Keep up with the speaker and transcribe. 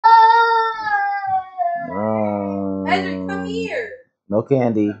No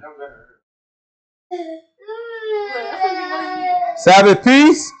candy. Sabbath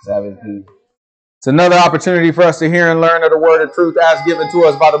peace. Sabbath peace. It's another opportunity for us to hear and learn of the word of truth as given to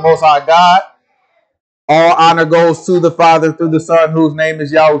us by the Most High God. All honor goes to the Father through the Son, whose name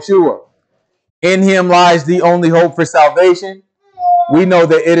is Yahushua. In him lies the only hope for salvation. We know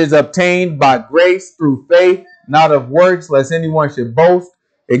that it is obtained by grace through faith, not of works, lest anyone should boast.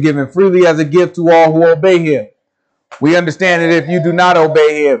 It given freely as a gift to all who obey him. We understand that if you do not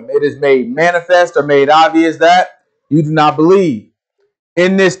obey him, it is made manifest or made obvious that you do not believe.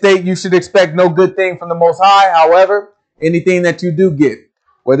 In this state, you should expect no good thing from the Most High. However, anything that you do get,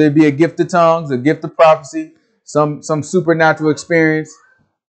 whether it be a gift of tongues, a gift of prophecy, some supernatural experience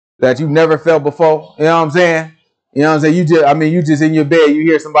that you've never felt before, you know what I'm saying? You know what I'm saying? You just in your bed, you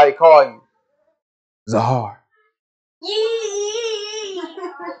hear somebody call you, Zahar.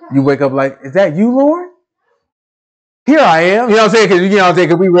 You wake up like, is that you, Lord? Here I am. You know what I'm saying? Because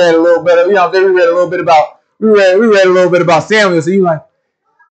because we read a little bit. We read a little bit about Samuel. So you like,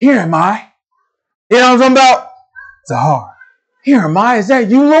 here am I. You know what I'm talking about? Zahar. Here am I. Is that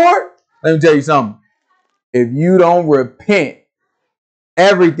you, Lord? Let me tell you something. If you don't repent,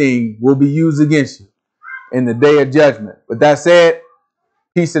 everything will be used against you in the day of judgment. With that said,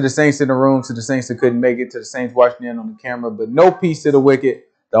 peace to the saints in the room, to the saints that couldn't make it, to the saints watching in on the camera, but no peace to the wicked.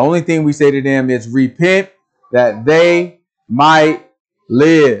 The only thing we say to them is repent that they might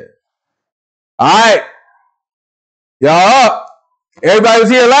live. All right. Y'all up. Everybody was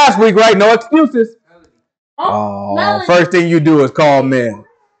here last week, right? No excuses. Oh, first thing you do is call men.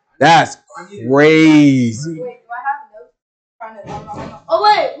 That's crazy. Wait, do I have notes? Oh,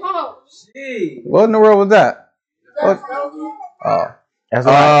 wait, hold on. What in the world was that? What? Oh. That's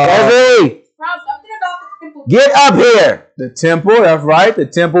right. Something about the temple. Get up here. The temple, that's right. The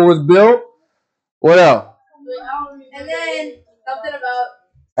temple was built. What else? And then something about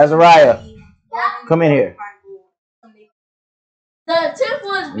Azariah, come in here. the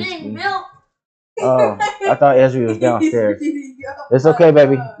temple is being built. Oh, I thought Ezra was downstairs. It's okay,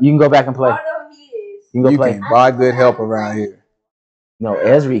 baby. You can go back and play. You can go play. Can buy good help around here. No,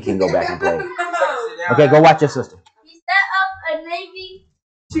 Ezra can go back and play. Okay, go watch your sister. He set up a navy.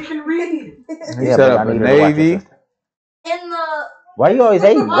 She can read. He set up a navy. In the. Why you always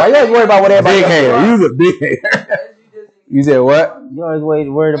hating? Why you always worried about what everybody Big else hater. doing? You was a big hater. You said what? You always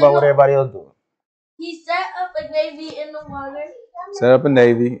worried about what everybody else doing. He set up a navy in the water. Set up a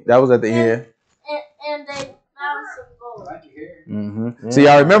navy. That was at the end. And they found some gold. Mm-hmm. See,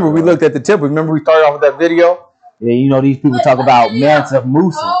 I remember we looked at the temple. Remember we started off with that video? Yeah, you know these people talk about Mansa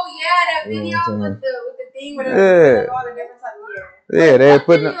Musa. Oh yeah, that video with the thing with all the different types of Yeah, they had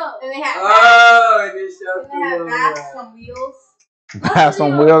putting and they had Oh, it showed and they had backs on wheels. pass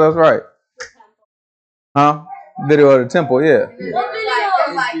on wheel. That's right. Huh? Video of the temple. Yeah. What video? There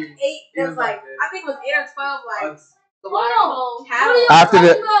was like 8. There was like I think it was 8 or 12 like the waterfall cattle.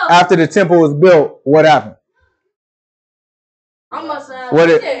 After the temple was built, what happened? I must have What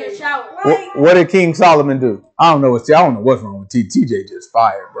did- taken a shower. What did King Solomon do? I don't know what's wrong with TJ. Just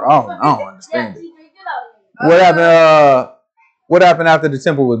fired, bro. I don't understand it. What happened after the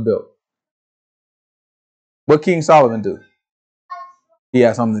temple was built? What King Solomon do? He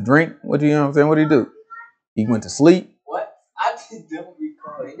had something to drink. What do you know what I'm saying? What did he do? He went to sleep. What? I don't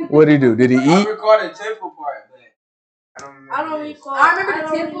recall it. What did he do? Did he I eat? recall the temple part, but I don't remember. recall. I remember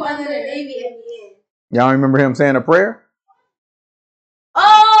the temple and then the navy at the end. Y'all remember him saying a prayer?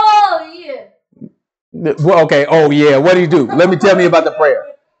 Oh yeah. Well, okay. Oh yeah. What did he do? Tell me about the prayer.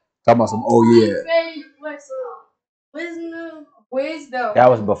 Talking about some. Oh yeah. Wisdom. That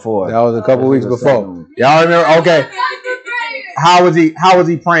was before. That was a couple weeks before. Y'all remember? Okay. How was he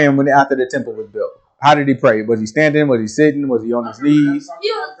praying after the temple was built? How did he pray? Was he standing? Was he sitting? Was he on his knees?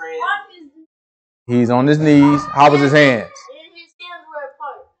 He's on his knees. How was his hands? His hands were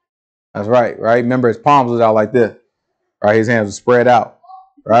apart. That's right. Right. Remember, his palms was out like this. Right. His hands were spread out.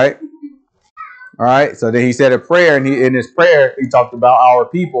 Right. All right. So then he said a prayer, and in his prayer he talked about our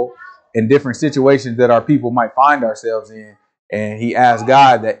people in different situations that our people might find ourselves in, and he asked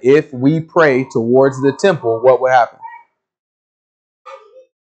God that if we pray towards the temple, what would happen?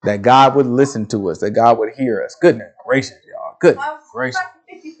 That God would listen to us, that God would hear us. Goodness gracious, y'all. Goodness gracious.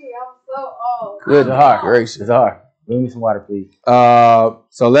 Goodness gracious. Zahar, give me some water, please.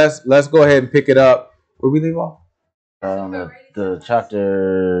 So let's go ahead and pick it up. Where we leave off? The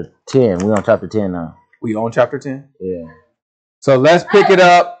chapter 10. We're on chapter 10 now. We on chapter 10? Yeah. So let's pick it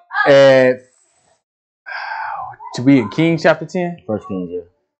up at, should we in Kings chapter 10? First Kings, yeah.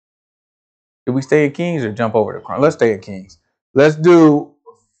 Did we stay in Kings or jump over to Chronicles? Let's stay in Kings. Let's do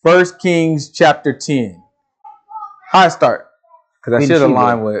 1 Kings chapter 10. How it start? Because I should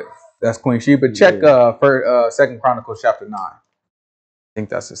align with that's Queen Sheba. Check for 2 Chronicles chapter 9. I think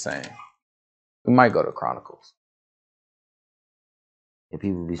that's the same. We might go to Chronicles. And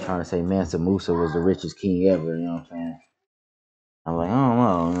people be trying to say Mansa Musa was the richest king ever, you know what I'm saying? I'm like, I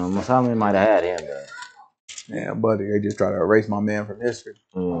don't know. Solomon might have had him, though. Yeah, buddy, they just try to erase my man from history.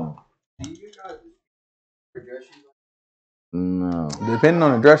 No. Depending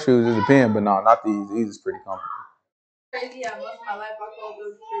on the dress shoes, it depends, but no, not these. These is pretty comfortable. Crazy how most of my life I called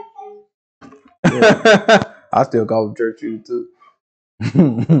those church shoes. Yeah. I still call them church shoes too.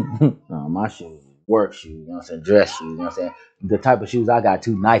 No, my shoes, work shoes, you know what I'm saying? Dress shoes, you know what I'm saying? The type of shoes I got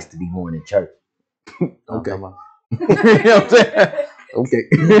too nice to be going in church. Okay. You know what I'm saying? Okay.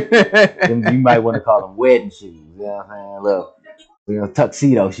 You might want to call them wedding shoes, you know what I'm saying? Look,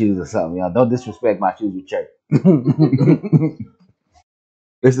 tuxedo shoes or something, y'all. Don't disrespect my shoes with church.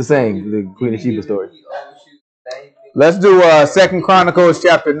 It's the same, the Queen of Sheba story. Let's do 2 Chronicles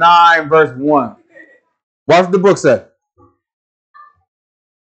chapter 9, verse 1. Watch what the book say.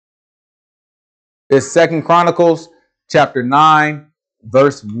 It's 2 Chronicles chapter 9,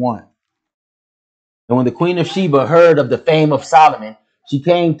 verse 1. And when the Queen of Sheba heard of the fame of Solomon, she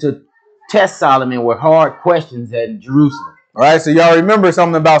came to test Solomon with hard questions at Jerusalem. All right, so y'all remember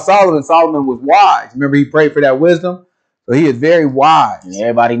something about Solomon. Solomon was wise. Remember he prayed for that wisdom? So he is very wise. And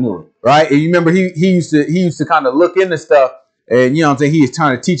everybody knew it. Right? And you remember he used to kind of look into stuff, and you know what I'm saying, he is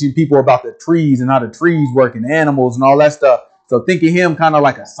trying to teaching people about the trees and how the trees work and animals and all that stuff. So think of him kind of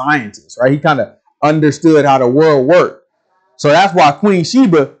like a scientist, right? He kind of understood how the world worked. So that's why Queen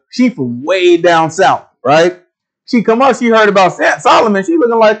Sheba, she from way down south, right? She come up, she heard about Solomon. She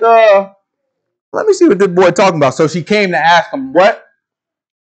looking like, let me see what this boy talking about. So she came to ask him what?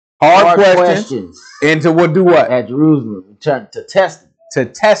 Hard questions. And to do what? At Jerusalem, to test him. To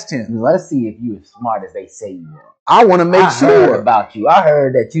test him. Let's see if you as smart as they say you are. I want to make sure heard about you. I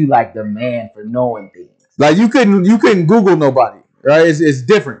heard that you like the man for knowing things. Like you couldn't Google nobody, right? It's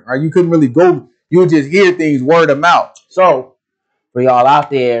different, right? You couldn't really go. You would just hear things word of mouth. So for y'all out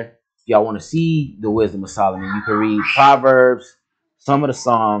there, if y'all want to see the wisdom of Solomon, you can read Proverbs, some of the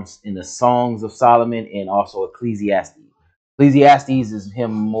Psalms, and the Songs of Solomon, and also Ecclesiastes. Ecclesiastes is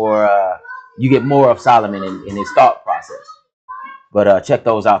him more. You get more of Solomon in his thought process. But check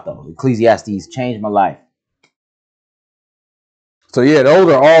those out though. Ecclesiastes changed my life. So yeah,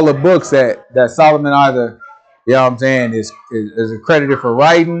 those are all the books that Solomon either, you know what I'm saying, is accredited for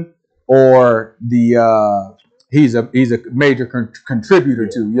writing, or the he's a major contributor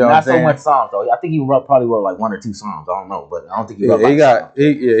to. You know Not what I'm saying? So much Psalms though. I think he probably wrote like 1 or 2 Psalms. I don't know, but I don't think he wrote.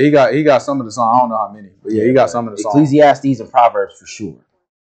 He got some of the Psalms. I don't know how many, but yeah, he got some of the Psalms. Ecclesiastes and Proverbs for sure.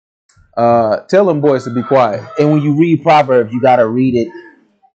 Tell them boys to be quiet. And when you read Proverbs, you gotta read it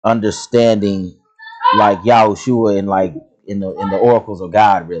understanding like Yahushua and like in the oracles of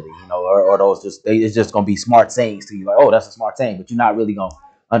God, really, you know, or those it's just gonna be smart sayings to you, like, oh, that's a smart saying, but you're not really gonna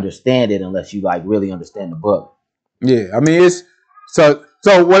understand it unless you like really understand the book. Yeah, I mean it's so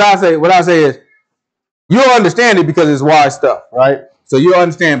what I say is you'll understand it because it's wise stuff, right? So you'll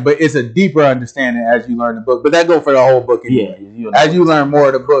understand, but it's a deeper understanding as you learn the book. But that goes for the whole book anyway. Yeah, as you learn more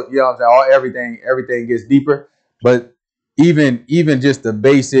of the book, you know what I'm saying, everything gets deeper. But even just the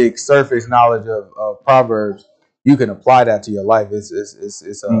basic surface knowledge of Proverbs, you can apply that to your life. It's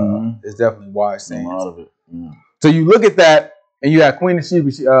definitely wise saying. A lot of it. Mm. So you look at that, and you have Queen of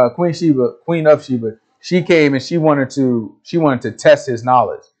Sheba. She came and she wanted to test his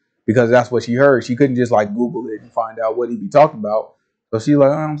knowledge because that's what she heard. She couldn't just like Google it and find out what he'd be talking about. So she's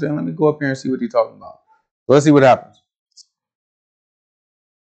like, I'm saying, let me go up here and see what he's talking about. So let's see what happens.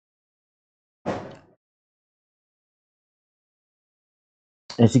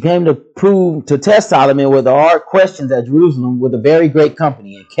 And she came to test Solomon with hard questions at Jerusalem with a very great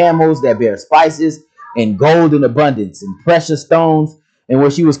company, and camels that bear spices, and gold in abundance, and precious stones. And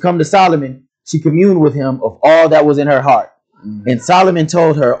when she was come to Solomon, she communed with him of all that was in her heart. Mm-hmm. And Solomon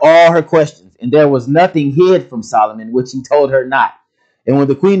told her all her questions, and there was nothing hid from Solomon which he told her not. And when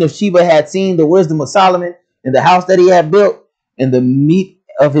the Queen of Sheba had seen the wisdom of Solomon, and the house that he had built, and the meat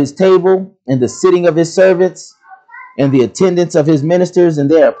of his table, and the sitting of his servants, and the attendants of his ministers and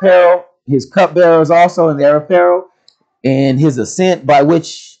their apparel, his cupbearers also and their apparel, and his ascent by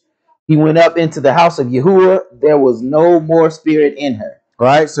which he went up into the house of Yahuwah, there was no more spirit in her.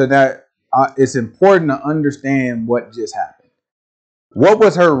 Right? So that it's important to understand what just happened. What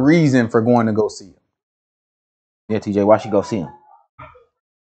was her reason for going to go see him? Yeah, TJ, why she go see him?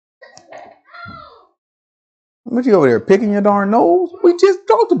 What you over there picking your darn nose? We just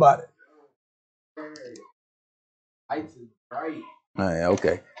talked about it. Right. Oh, yeah,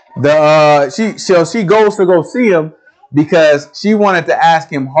 okay. She goes to go see him because she wanted to ask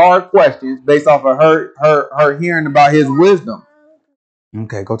him hard questions based off of her hearing about his wisdom.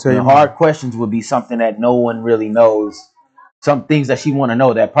 Okay, go tell And your hard questions would be something that no one really knows. Some things that she want to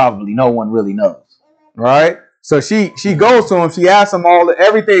know that probably no one really knows. Right? So she goes to him. She asks him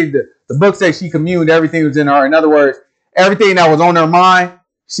everything. The book says she communed everything was in her. In other words, everything that was on her mind,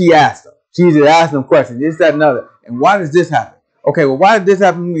 she asked him. She just asked him questions. This, that, and other. And why does this happen? Okay, well, why did this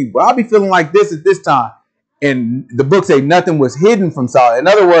happen to me? Well, I'll be feeling like this at this time. And the book say nothing was hidden from Solomon. In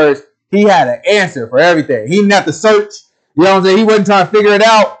other words, he had an answer for everything. He didn't have to search. You know what I'm saying? He wasn't trying to figure it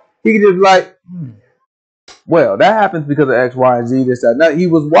out. He could just be like, well, that happens because of X, Y, and Z, this, that. No, he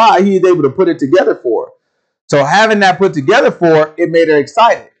was why he was able to put it together for her. So having that put together for her, it made her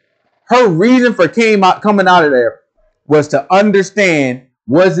excited. Her reason for coming out of there was to understand,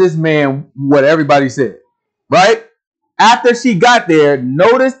 was this man what everybody said? Right? After she got there,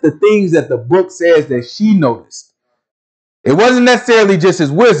 notice the things that the book says that she noticed. It wasn't necessarily just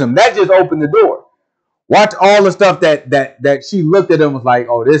his wisdom. That just opened the door. Watch all the stuff that she looked at and was like,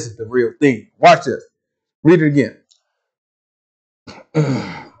 oh, this is the real thing. Watch this. Read it again.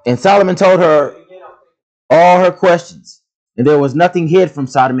 And Solomon told her all her questions, and there was nothing hid from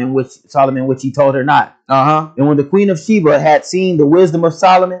Solomon which he told her not. And when the queen of Sheba had seen the wisdom of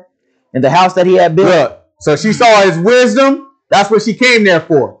Solomon and the house that he had built, look, so she saw his wisdom. That's what she came there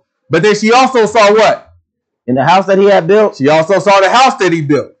for. But then she also saw what? In the house that he had built. She also saw the house that he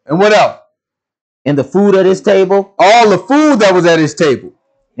built. And what else? And the food at his table. All the food that was at his table.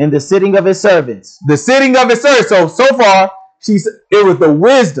 And the sitting of his servants. The sitting of his servants. So far, it was the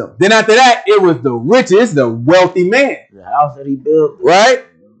wisdom. Then after that, it was the riches, the wealthy man. The house that he built. Right?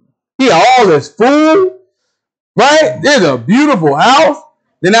 He had all this food. Right? There's a beautiful house.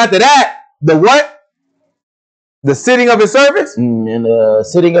 Then after that, the what? The sitting of his servants? And the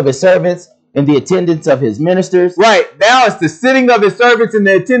sitting of his servants and the attendance of his ministers. Right. Now it's the sitting of his servants and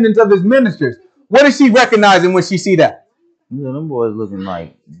the attendance of his ministers. What is she recognizing when she see that? Yeah, them boys looking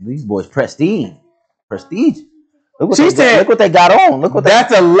like these boys prestige. Prestige. Look what they got on. Look what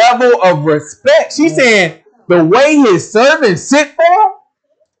that's a level of respect. She's saying the way his servants sit for him,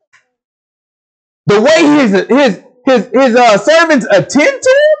 the way his servants attend to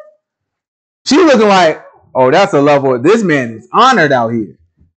him, she looking like, oh, that's a level. This man is honored out here.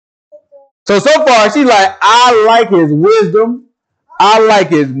 So far, she's like, I like his wisdom. I like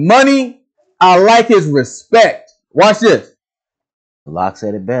his money. I like his respect. Watch this. Locke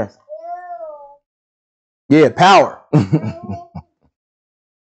said it best. Yeah, power.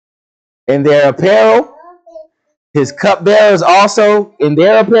 In their apparel, his cupbearers also in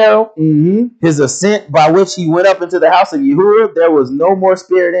their apparel, his ascent by which he went up into the house of Yahuwah, there was no more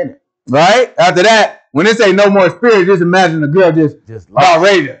spirit in it. Right? After that, when they say no more spirit, just imagine a girl just about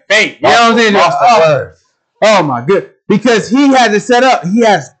ready to faint. You know what I'm saying? Oh my goodness. Because he has it set up. He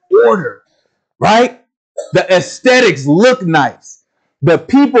has order. Right? The aesthetics look nice. The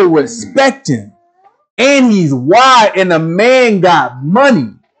people respect him. And he's wide, and the man got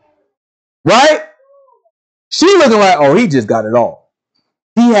money. Right? She looking like, oh, he just got it all.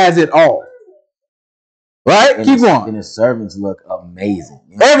 He has it all. Right? And keep going. And his servants look amazing.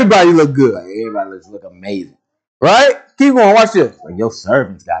 You know? Everybody look good. Like everybody look amazing. Right? Keep going. Watch this. Like your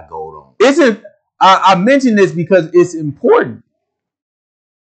servants got gold on. I mention this because it's important.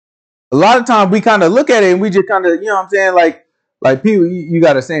 A lot of times we kind of look at it and we just kind of, you know what I'm saying? Like people, you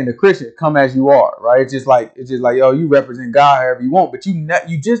got to say in the Christian, come as you are, right? It's just like, yo, you represent God however you want, but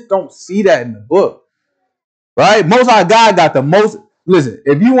you just don't see that in the book, right? Most High God got the most. Listen,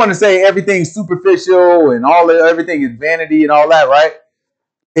 if you want to say everything's superficial and everything is vanity and all that, right?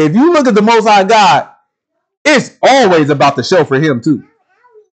 If you look at the Most High God, it's always about the show for him too,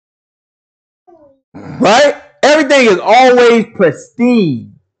 right? Everything is always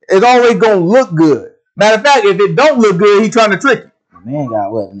pristine. It's always gonna look good. Matter of fact, if it don't look good, he's trying to trick you. Man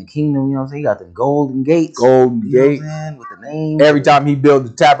got what in the kingdom? You know what I'm saying? He got the golden gates. Golden gates. With the name. Every time he built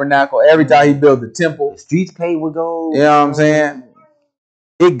the tabernacle, every time he built the temple, the streets paved with gold. You know what I'm saying?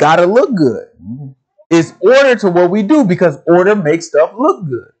 It gotta look good. It's order to what we do because order makes stuff look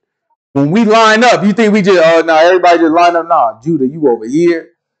good. When we line up, you think we just everybody just line up? Nah, Judah, you over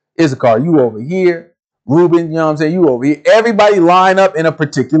here. Issachar, you over here. Reuben, you know what I'm saying? You over here. Everybody line up in a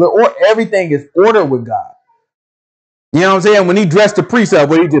particular order. Everything is order with God. You know what I'm saying? When he dressed the priest up,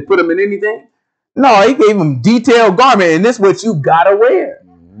 would he just put him in anything? No, he gave him detailed garment, and this is what you gotta wear.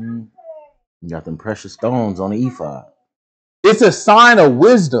 You got them precious stones on the ephod. It's a sign of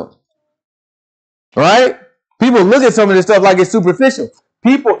wisdom. Right? People look at some of this stuff like it's superficial.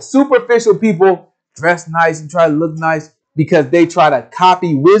 Superficial people dress nice and try to look nice because they try to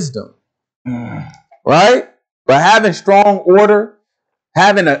copy wisdom. Right? But having strong order,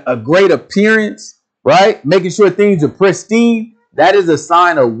 having a great appearance, right? Making sure things are pristine, that is a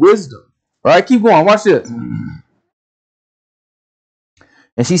sign of wisdom. Right? Keep going. Watch this.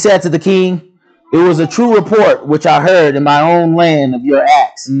 And she said to the king, it was a true report which I heard in my own land of your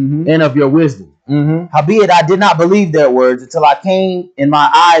acts and of your wisdom. Howbeit I did not believe their words until I came, and my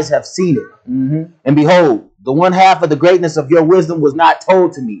eyes have seen it. And behold, the one half of the greatness of your wisdom was not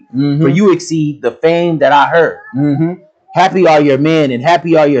told to me, for you exceed the fame that I heard. Happy are your men, and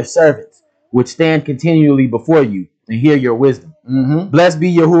happy are your servants, which stand continually before you and hear your wisdom. Blessed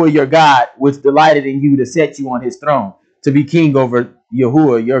be Yahuwah your God, which delighted in you to set you on his throne, to be king over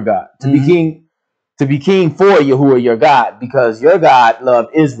Yahuwah your God, to be king for Yahuwah your God, because your God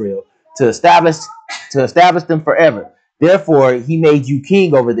loved Israel to establish them forever. Therefore, he made you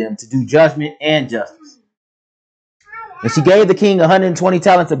king over them to do judgment and justice. And she gave the king 120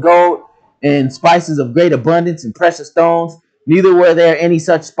 talents of gold and spices of great abundance and precious stones. Neither were there any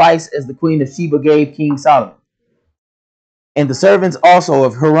such spice as the queen of Sheba gave King Solomon. And the servants also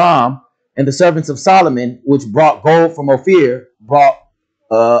of Hiram and the servants of Solomon, which brought gold from Ophir, brought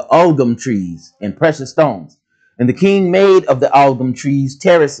algum trees and precious stones. And the king made of the algum trees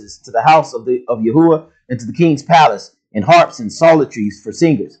terraces to the house of Yahuwah and to the king's palace, and harps and psalteries for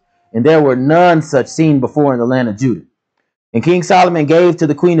singers. And there were none such seen before in the land of Judah. And King Solomon gave to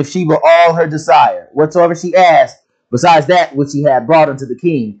the queen of Sheba all her desire, whatsoever she asked, besides that which he had brought unto the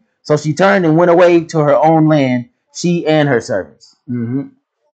king. So she turned and went away to her own land, she and her servants. Now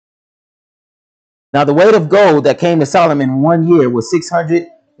the weight of gold that came to Solomon in 1 year was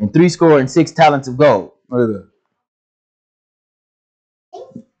 666 talents of gold. Look at that.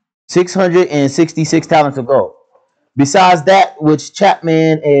 666 talents of gold. Besides that which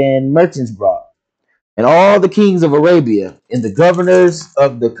chapmen and merchants brought. And all the kings of Arabia and the governors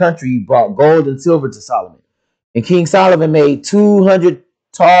of the country brought gold and silver to Solomon. And King Solomon made 200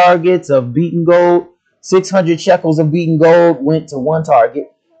 targets of beaten gold. 600 shekels of beaten gold went to one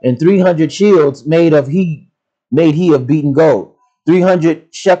target, and 300 shields made he of beaten gold.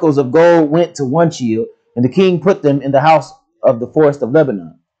 300 shekels of gold went to one shield, and the king put them in the house of the forest of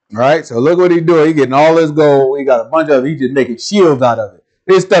Lebanon. All right, so look what he's doing. He's getting all this gold. He got a bunch of it. He's just making shields out of it.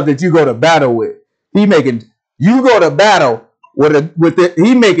 This stuff that you go to battle with. You go to battle with it.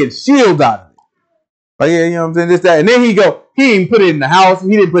 He making shields out of it. Like, yeah, you know what I'm saying? This, that. And then he didn't put it in the house.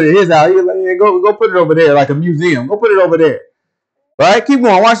 He didn't put it in his house. He was like, yeah, go put it over there like a museum. Go put it over there. Right? Keep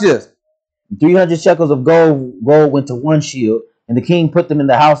going. Watch this. 300 shekels of gold went to one shield, and the king put them in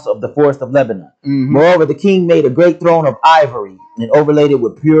the house of the forest of Lebanon. Moreover, the king made a great throne of ivory and overlaid it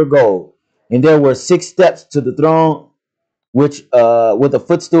with pure gold. And there were 6 steps to the throne, which with a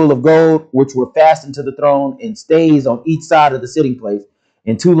footstool of gold, which were fastened to the throne, and stays on each side of the sitting place,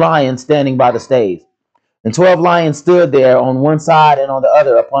 and 2 lions standing by the stays. And 12 lions stood there on one side and on the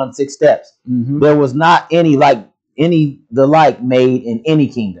other upon 6 steps. There was not any the like made in any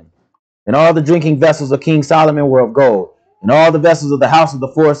kingdom. And all the drinking vessels of King Solomon were of gold, and all the vessels of the house of the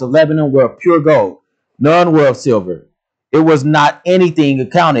forest of Lebanon were of pure gold. None were of silver. It was not anything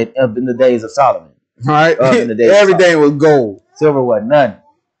accounted of in the days of Solomon. All right, everything was gold. Silver was none.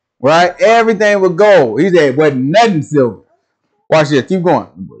 Right, everything was gold. He said, wasn't nothing silver. Watch this. Keep going.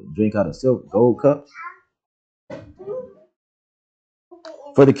 Drink out of silver gold cups.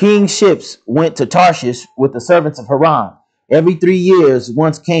 For the king's ships went to Tarshish with the servants of Haran. Every 3 years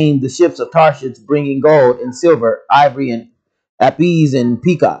once came the ships of Tarshish, bringing gold and silver, ivory and apes and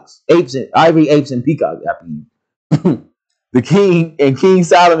peacocks, ivory, apes and peacocks. The King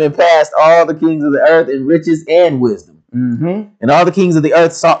Solomon passed all the kings of the earth in riches and wisdom. And all the kings of the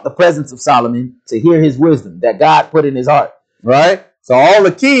earth sought the presence of Solomon to hear his wisdom that God put in his heart. Right? So all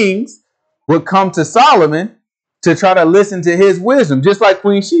the kings would come to Solomon to try to listen to his wisdom, just like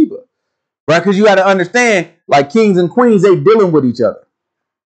Queen Sheba. Right? Because you got to understand, like kings and queens, they dealing with each other.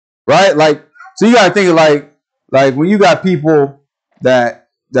 Right? Like, so you got to think of like when you got people that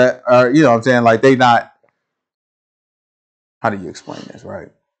are, you know what I'm saying, like they not, how do you explain this, right?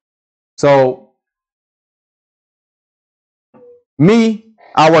 So me,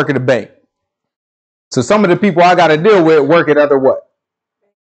 I work at a bank. So some of the people I got to deal with work at other what?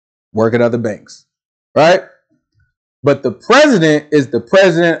 Work at other banks. Right? But the president is the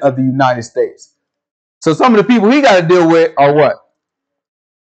president of the United States. So some of the people he got to deal with are what?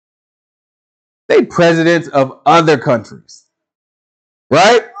 They presidents of other countries.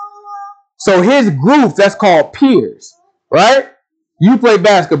 Right? So his group, that's called peers. Right? You play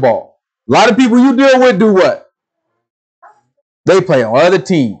basketball. A lot of people you deal with do what? They play on other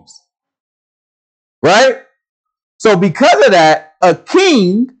teams. Right? So because of that, a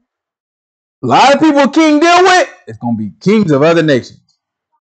king A lot of people a king deal with, it's going to be kings of other nations.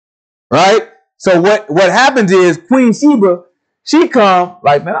 Right? So what happens is Queen Sheba, she come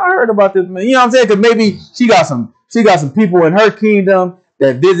like, man, I heard about this, man. You know what I'm saying? Because maybe she got some people in her kingdom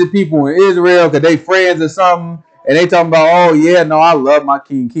that visit people in Israel because they friends or something, and they talking about, oh yeah, no, I love my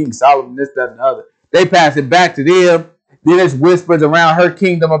King Solomon, this, that, and the other. They pass it back to them. Then there's whispers around her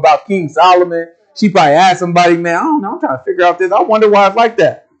kingdom about King Solomon. She probably asked somebody, man, I don't know, I'm trying to figure out this. I wonder why it's like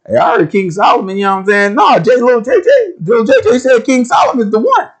that. Hey, I heard King Solomon, you know what I'm saying? No, little JJ said King Solomon is the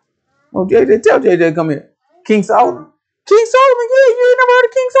one. Oh, JJ, tell JJ to come here. King Solomon. King Solomon, yeah, you ain't never heard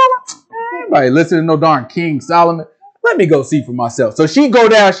of King Solomon? Everybody listen to no darn King Solomon. Let me go see for myself. So she go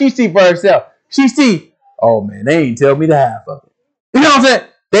down, she see for herself. She see, oh man, they ain't tell me the half of it. You know what I'm saying?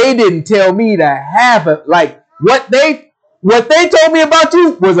 They didn't tell me the half of it. Like what they told me about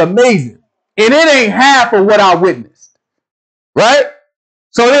you was amazing. And it ain't half of what I witnessed. Right?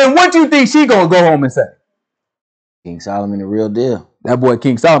 So then what you think she gonna go home and say? King Solomon, the real deal. That boy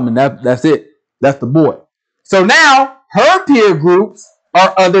King Solomon, that's it. That's the boy. So now her peer groups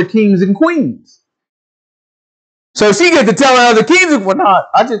are other kings and queens. So she gets to tell her other kings, well, nah,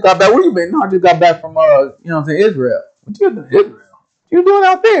 I just got back. Where you been? No, I just got back from you know what I'm saying, Israel. What you doing? Israel? What you doing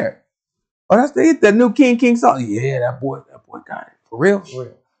out there? Oh, that's the new King Solomon. Yeah, that boy got it. For real? For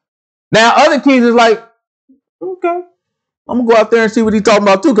real. Now other kings is like, okay, I'm gonna go out there and see what he's talking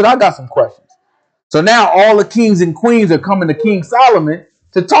about too, because I got some questions. So now all the kings and queens are coming to King Solomon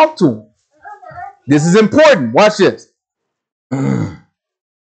to talk to him. This is important. Watch this.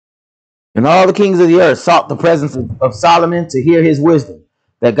 And all the kings of the earth sought the presence of Solomon to hear his wisdom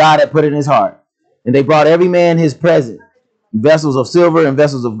that God had put in his heart. And they brought every man his present, vessels of silver and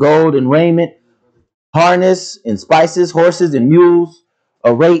vessels of gold and raiment, harness and spices, horses and mules,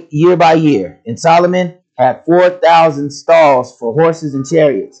 a rate year by year. And Solomon had 4,000 stalls for horses and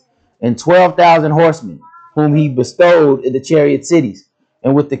chariots, and 12,000 horsemen, whom he bestowed in the chariot cities,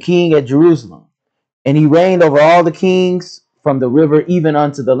 and with the king at Jerusalem. And he reigned over all the kings from the river even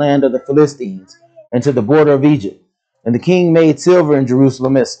unto the land of the Philistines, and to the border of Egypt. And the king made silver in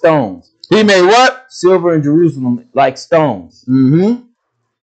Jerusalem as stones. He made what? Silver in Jerusalem like stones. Mm-hmm.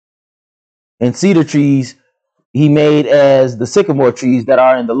 And cedar trees he made as the sycamore trees that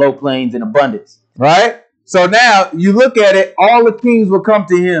are in the low plains in abundance. Right? So now you look at it, all the kings will come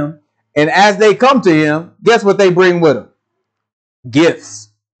to him, and as they come to him, guess what they bring with them? Gifts.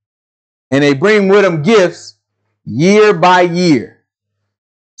 And they bring with them gifts year by year.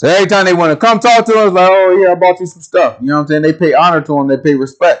 So every time they want to come talk to him, it's like, oh yeah, I bought you some stuff. You know what I'm saying? They pay honor to him, they pay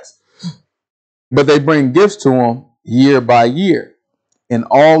respects. But they bring gifts to him year by year. And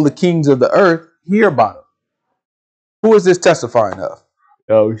all the kings of the earth hear about him. Who is this testifying of?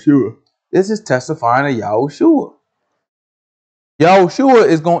 Yahushua. This is testifying of Yahushua. Yahushua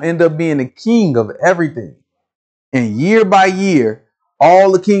is going to end up being the king of everything. And year by year,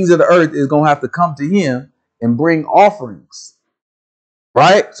 all the kings of the earth is going to have to come to him and bring offerings.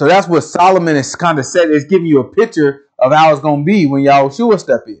 Right? So that's what Solomon is kind of said. It's giving you a picture of how it's going to be when Yahushua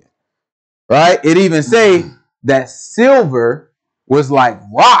step in. Right? It even say that silver was like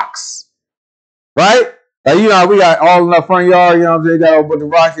rocks. Right? Like, you know, we got all in our front yard, you know what I'm saying? Got a bunch of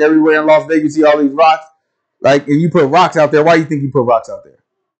rocks everywhere in Las Vegas. You see all these rocks. Like, if you put rocks out there, why do you think you put rocks out there?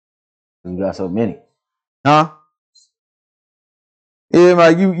 You got so many. Huh? Yeah,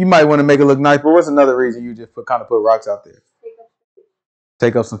 like you might want to make it look nice, but what's another reason you just kind of put rocks out there?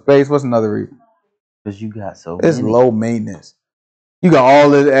 Take up some space. What's another reason? Because you got so It's many. low maintenance. You got all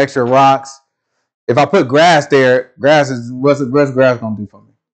this extra rocks. If I put grass there, what's grass gonna do for me?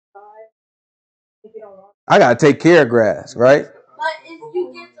 I gotta take care of grass, right? But if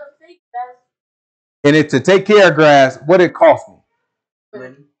you get some fake grass, and if to take care of grass, what it cost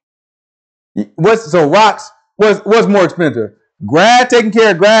me? What's more expensive? Taking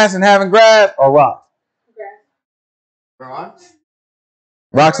care of grass and having grass, or rocks? Rocks?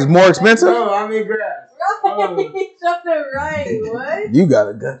 Rocks is more expensive? No, I mean grass. something right. What? You got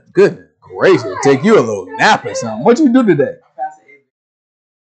a good gracious. Take you a little nap or something. What you do today?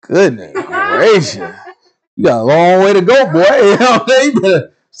 Goodness gracious. You got a long way to go, boy. You know what I'm saying? You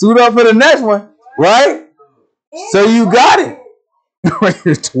better suit up for the next one, right? So you got it.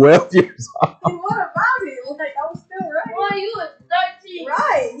 You're 12 years old. And what about it? Like, I was still right. Well, you was 13.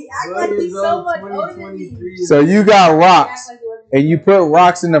 Right. He acted like he's so much older than me. So you got rocks, and you put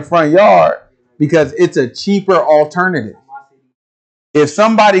rocks in the front yard because it's a cheaper alternative. If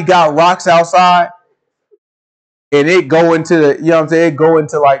somebody got rocks outside and it go into the, you know what I'm saying, it go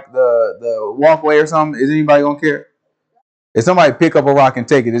into like the walkway or something, is anybody gonna care? If somebody pick up a rock and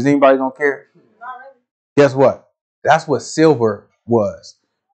take it, is anybody gonna care? Guess what? That's what silver was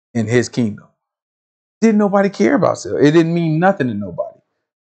in his kingdom. Didn't nobody care about silver. It didn't mean nothing to nobody.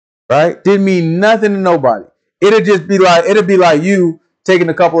 Right? Didn't mean nothing to nobody. It'd be like you taking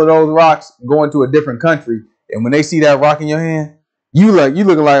a couple of those rocks, going to a different country, and when they see that rock in your hand, you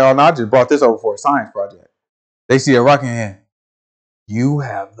looking like, oh no, I just brought this over for a science project. They see a rock in your hand. You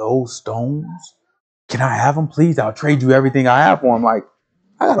have those stones? Can I have them, please? I'll trade you everything I have for them. Like,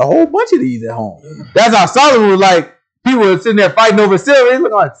 I got a whole bunch of these at home. That's how Solomon was like. People were sitting there fighting over silver. He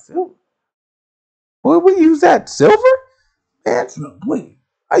looked like, silver? Boy, we use that silver? Man, wait.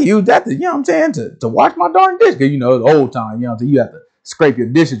 I use that to, you know what I'm saying, to wash my darn dish. Because, you know, it's old time, you know what I'm saying? You have to scrape your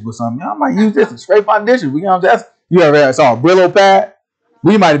dishes with something. I might use this to scrape my dishes. You know what I'm saying? You ever saw a Brillo pad?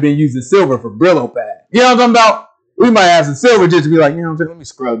 We might have been using silver for Brillo pad. You know what I'm talking about? We might have some silver just to be like, you know what I'm saying? Let me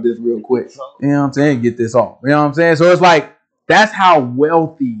scrub this real quick. You know what I'm saying? Get this off. You know what I'm saying? So it's like, that's how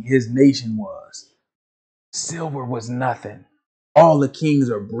wealthy his nation was. Silver was nothing. All the kings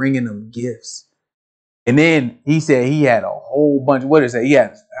are bringing them gifts. And then he said he had a whole bunch. What is it? He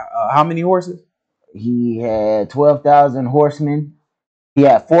had how many horses? He had 12,000 horsemen. He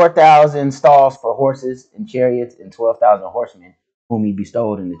had 4,000 stalls for horses and chariots and 12,000 horsemen whom he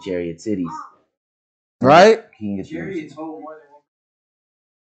bestowed in the chariot cities. Right? Chariots hold more than one.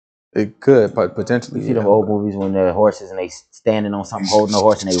 It could potentially. You see them old movies when they're horses and they standing on something, holding a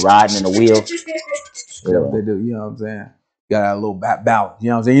horse, and they riding in the wheel. Yeah, what they do. You know what I'm saying? Got a little balance. You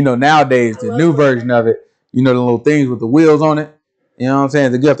know what I'm saying? You know, nowadays, the new version of it, you know, the little things with the wheels on it. You know what I'm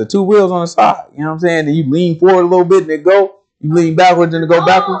saying? They got the two wheels on the side. You know what I'm saying? Then you lean forward a little bit and it go. You lean backwards and it go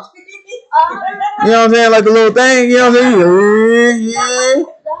backwards. You know what I'm saying? Like the little thing. You know what I'm saying?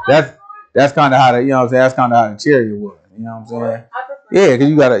 Yeah. That's kind of how the, you know what I'm saying? That's kind of how the chariot was. You know what I'm saying? Yeah,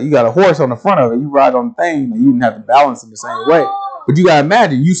 because you got a horse on the front of it. You ride on the thing, and you didn't have to balance it the same way. But you gotta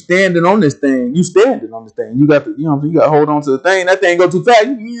imagine you standing on this thing. You got to, you know, you got to hold on to the thing. That thing go too fast.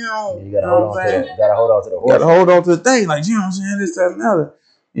 You gotta hold on to the horse. You gotta hold on to the thing, like, you know what I'm saying, this, that, and another.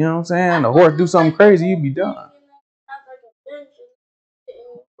 You know what I'm saying? The horse do something crazy, you be done.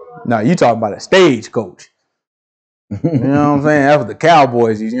 Now you talking about a stagecoach. You know what I'm saying? That's what the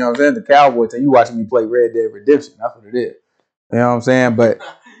Cowboys use. You know what I'm saying? The Cowboys, and you watching me play Red Dead Redemption. That's what it is. You know what I'm saying? But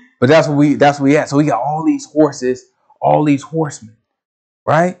that's what we had. So we got all these horses, all these horsemen,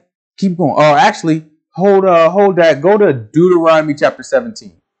 right? Keep going. Oh, actually, hold that. Go to Deuteronomy chapter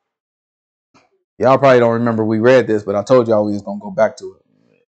 17. Y'all probably don't remember we read this, but I told y'all we was gonna go back to it.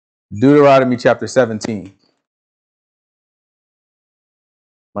 Deuteronomy chapter 17.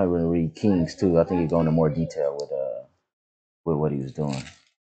 Might want to read Kings too. I think he go into more detail with what he was doing.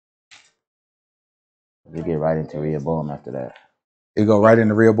 We get right into Rehoboam after that. You go right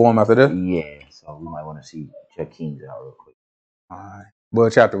into Rehoboam after that? Yeah. So we might want to check Kings out real quick. All right.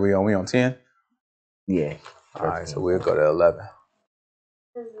 What chapter we on? We on 10? Yeah. All right, so we'll go to 11.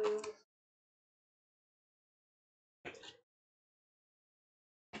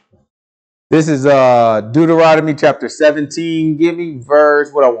 This is Deuteronomy chapter 17. Give me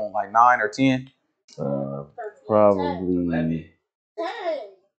verse, what I want, like 9 or 10? Probably.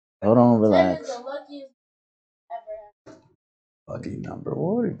 Hold on, relax. Lucky number.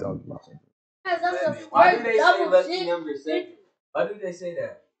 What are you talking about? Why do they say lucky number 7? Why do they say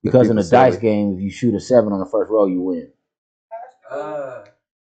that? Because in the dice game, if you shoot a 7 on the first roll, you win.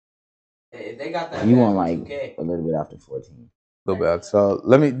 They got that. You want like a little bit after 14. A little bit. So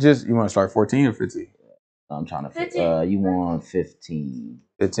let me just, you want to start 14 or 15? I'm trying to you want 15.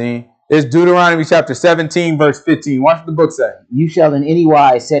 15? It's Deuteronomy chapter 17, verse 15. Watch what the book say. You shall in any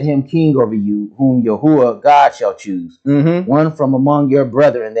wise set him king over you, whom Yahuwah God shall choose. One from among your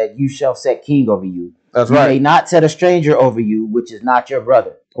brethren that you shall set king over you. That's you right. may not set a stranger over you, which is not your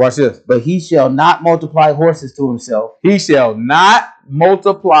brother. Watch this. But he shall not multiply horses to himself. He shall not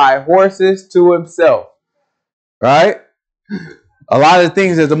multiply horses to himself. Right? A lot of the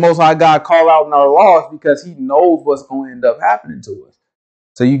things that the Most High God call out in our laws because he knows what's going to end up happening to us.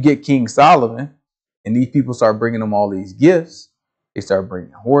 So you get King Solomon, and these people start bringing him all these gifts. They start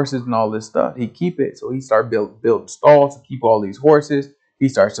bringing horses and all this stuff. He keep it. So he start building stalls to keep all these horses. He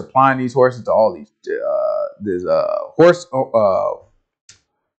starts supplying these horses to all these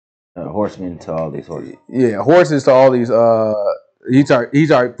horsemen to all these horses. Yeah, horses to all these. He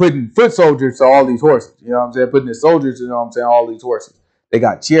started putting foot soldiers to all these horses. You know what I'm saying? Putting his soldiers, you know what I'm saying, all these horses. They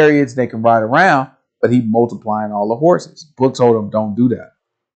got chariots, they can ride around, but he multiplying all the horses. Book told him don't do that.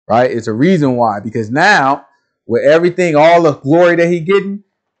 Right? It's a reason why. Because now, with everything, all the glory that he getting,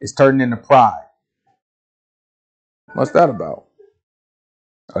 is turning into pride. What's that about?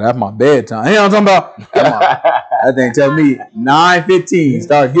 Oh, that's my bedtime. You know what I'm talking about? That thing tell me 9:15.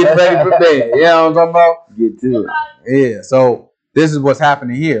 Start getting ready for bed. You know what I'm talking about? Get to it. Yeah. So this is what's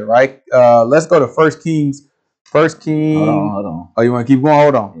happening here, right? Let's go to 1 Kings. 1 Kings. Hold on. Oh, you want to keep going?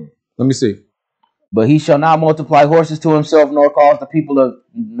 Hold on. Let me see. But he shall not multiply horses to himself, nor cause the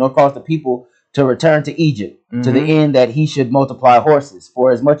people to return to Egypt, to the end that he should multiply horses.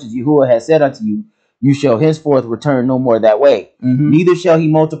 For as much as Yahuwah has said unto you, you shall henceforth return no more that way. Neither shall he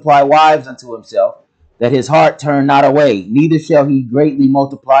multiply wives unto himself, that his heart turn not away. Neither shall he greatly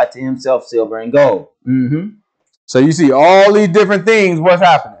multiply to himself silver and gold. So you see all these different things. What's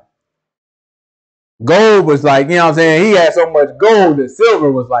happening? Gold was like, you know what I'm saying? He had so much gold that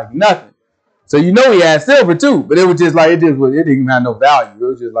silver was like nothing. So you know he had silver too, but it was just like it didn't even have no value. It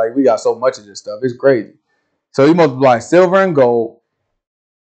was just like we got so much of this stuff. It's crazy. So he multiplied silver and gold.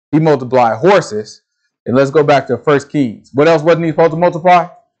 He multiplied horses. And let's go back to 1 Kings. What else wasn't he supposed to multiply?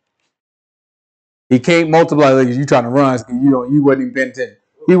 He can't multiply like you trying to run. You wasn't even paying attention.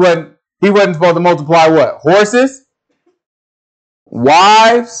 He wasn't supposed to multiply what? Horses,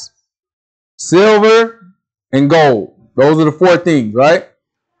 wives, silver, and gold. Those are the 4 things, right?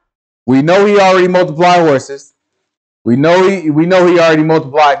 We know he already multiplied horses. We know he already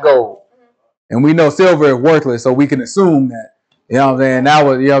multiplied gold. And we know silver is worthless, so we can assume that. You know what I'm saying? That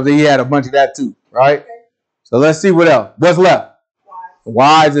was, you know what I'm saying? He had a bunch of that too, right? So let's see what else. What's left?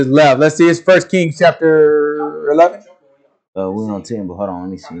 Wives is left. Let's see. It's 1 Kings chapter 11. We're on 10, but hold on. Let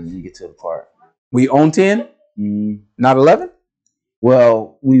me see. Let me get to the part. We own 10? Not 11?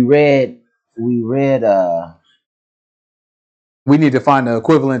 Well, we read. We need to find the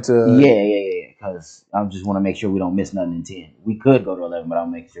equivalent to. Yeah. Because I just want to make sure we don't miss nothing in 10. We could go to 11, but I'll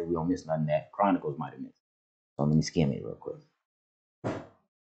make sure we don't miss nothing that Chronicles might have missed. So let me skim it real quick.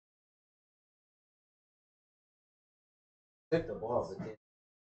 Pick the ball, but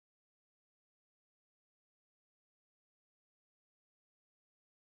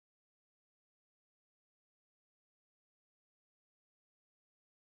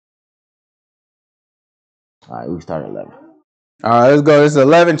all right, we start at 11. All right, let's go. This is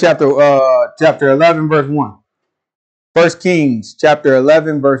 11 chapter 11 verse 1. 1 Kings chapter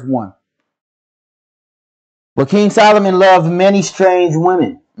 11 verse 1. But King Solomon loved many strange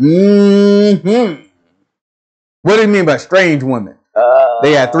women. What do you mean by strange women?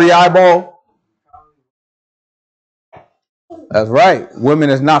 They had 3 eyeballs. That's right. Women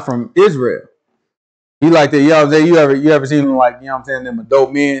that's not from Israel. He like that. You know what I'm saying? You ever seen them like, you know what I'm saying, them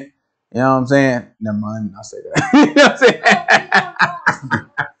adult men? You know what I'm saying? Never mind, let me not say that. You know what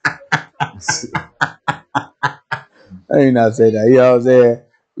I'm saying? I ain't not say that. You know what I'm saying?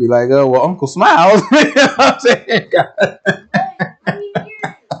 Be like, oh, well, Uncle Smiles. You know what I'm saying?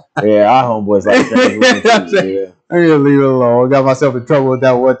 Yeah, our homeboys like that. Yeah. I'm gonna leave it alone. I got myself in trouble with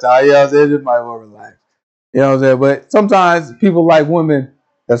that one time. You know what I'm saying? Just might want to relax. You know what I'm saying? But sometimes people like women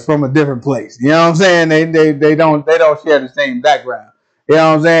that's from a different place. You know what I'm saying? They don't share the same background. You know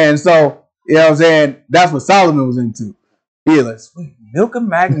what I'm saying? So, you know what I'm saying? That's what Solomon was into. He like sweet milk of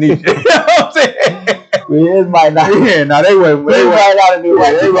magnesia. You know what I'm saying? It might not. Yeah, no, they might not have been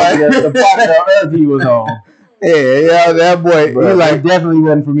the part of earth he was on. Yeah, that boy. But he like definitely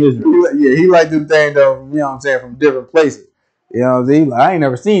wasn't from Israel. He liked them things though. You know what I'm saying? From different places. You know what I'm saying? He like, I ain't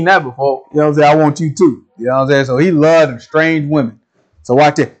never seen that before. You know what I'm saying? I want you too. You know what I'm saying? So he loved them strange women. So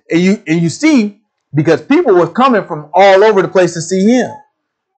watch it. And you see, because people were coming from all over the place to see him.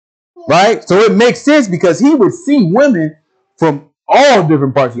 Right? So it makes sense because he would see women from all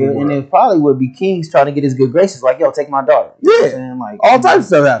different parts of the world. And it probably would be kings trying to get his good graces, like, yo, take my daughter. You know what I'm saying? Like, all types of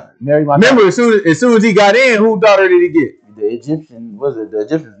stuff happened. Marry my Remember, daughter. as soon as he got in, whose daughter did he get? The Egyptian,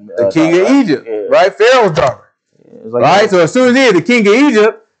 the king of Egypt, right? Pharaoh's daughter. Like right? So as soon as he is the king of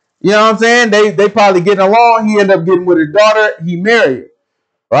Egypt, you know what I'm saying? They probably getting along. He ended up getting with his daughter. He married her.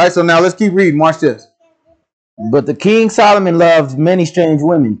 Right? So now let's keep reading. Watch this. But the king Solomon loved many strange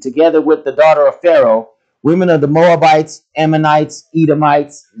women, together with the daughter of Pharaoh, women of the Moabites, Ammonites,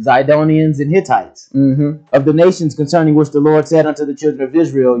 Edomites, Zidonians, and Hittites. Of the nations concerning which the Lord said unto the children of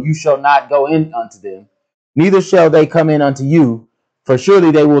Israel, you shall not go in unto them, neither shall they come in unto you, for surely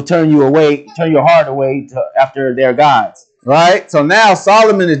they will turn your heart away after their gods. Right? So now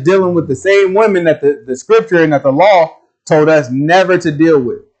Solomon is dealing with the same women that the scripture and that the law told us never to deal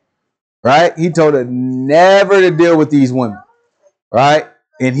with. Right? He told us never to deal with these women. Right?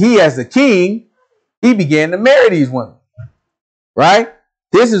 And he, as the king, he began to marry these women. Right?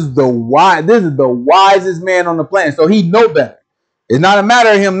 This is the wisest man on the planet. So he know better. It's not a matter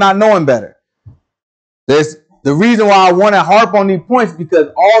of him not knowing better. The reason why I want to harp on these points, because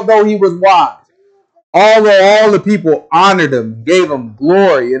although he was wise, although all the people honored him, gave him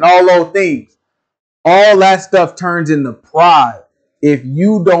glory and all those things, all that stuff turns into pride if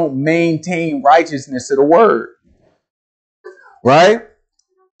you don't maintain righteousness to the word. Right?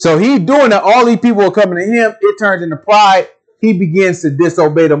 So he's doing that. All these people are coming to him. It turns into pride. He begins to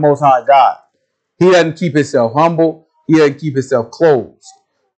disobey the Most High God. He doesn't keep himself humble. He doesn't keep himself closed.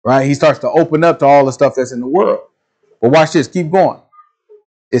 Right? He starts to open up to all the stuff that's in the world. But watch this. Keep going.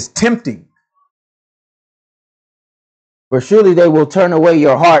 It's tempting. For surely they will turn away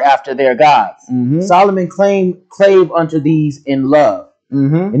your heart after their gods. Mm-hmm. Solomon clave unto these in love.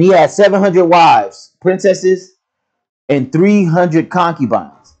 Mm-hmm. And he had 700 wives, princesses, and 300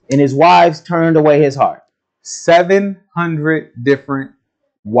 concubines. And his wives turned away his heart. 700 different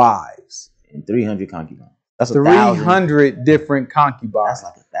wives. And 300 concubines. That's 300 different concubines. That's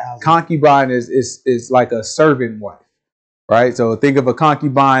like 1,000. Concubine is like a servant wife. Right? So think of a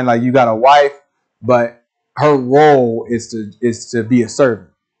concubine like you got a wife, but her role is to be a servant.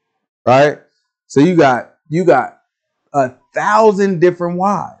 Right? So you got 1,000 different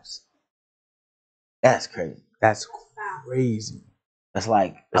wives. That's crazy. That's crazy. That's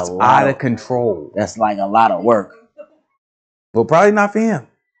like That's out of control. That's like a lot of work. But probably not for him.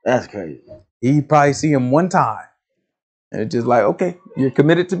 That's crazy. He probably see him one time. And it's just like, okay, you're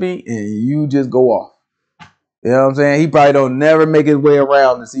committed to me and you just go off. You know what I'm saying? He probably don't never make his way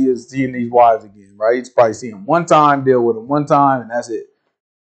around to seeing these wives again, right? He's probably see him one time, deal with him one time, and that's it.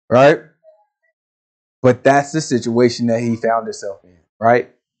 Right? But that's the situation that he found himself in,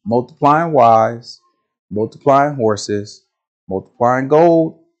 right? Multiplying wives, multiplying horses, multiplying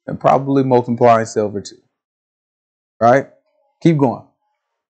gold, and probably multiplying silver too. Right? Keep going.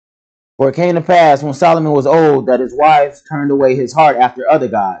 For it came to pass when Solomon was old that his wives turned away his heart after other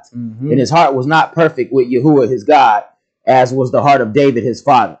gods. Mm-hmm. And his heart was not perfect with Yahuwah his God, as was the heart of David his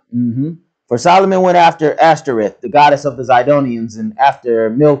father. Mm-hmm. For Solomon went after Ashtoreth, the goddess of the Zidonians, and after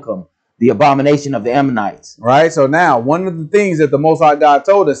Milcom, the abomination of the Ammonites. Right? So now, one of the things that the Most High God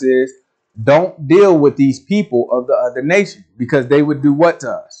told us is, don't deal with these people of the other nation, because they would do what to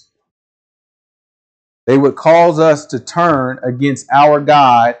us? They would cause us to turn against our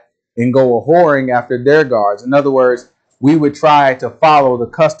God and go a-whoring after their gods. In other words, we would try to follow the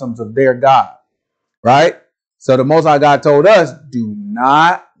customs of their God. Right? So the Most High God told us, do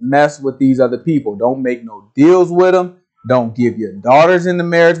not mess with these other people. Don't make no deals with them. Don't give your daughters into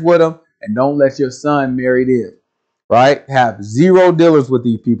marriage with them. And don't let your son marry them. Right? Have zero dealings with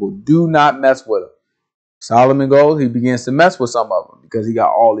these people. Do not mess with them. Solomon goes, he begins to mess with some of them because he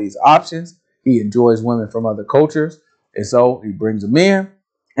got all these options. He enjoys women from other cultures. And so he brings them in.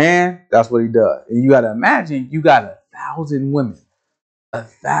 And that's what he does. And you got to imagine, you got 1,000 women.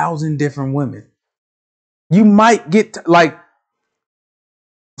 1,000 different women. You might get like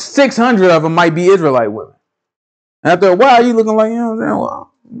 600 of them might be Israelite women. After a while, you looking like, you know what I'm saying?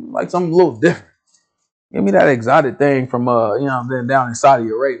 Well, like something a little different. Give me that exotic thing from, you know what I'm saying, down in Saudi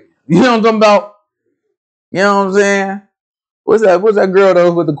Arabia. You know what I'm talking about? You know what I'm saying? What's that girl that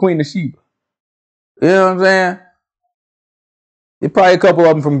was with the Queen of Sheba? You know what I'm saying? There's probably a couple of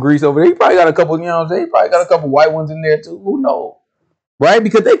them from Greece over there. He probably got a couple, you know what I'm saying? He probably got a couple white ones in there too. Who knows? Right?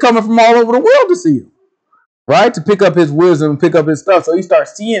 Because they coming from all over the world to see him. Right? To pick up his wisdom, pick up his stuff. So he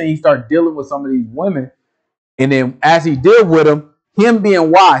starts seeing it. He starts dealing with some of these women. And then as he deal with them, him being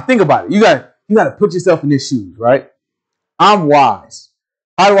wise. Think about it. You got to put yourself in his shoes, right? I'm wise.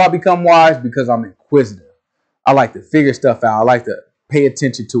 How do I become wise? Because I'm inquisitive. I like to figure stuff out. I like to pay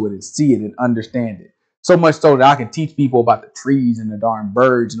attention to it and see it and understand it. So much so that I can teach people about the trees and the darn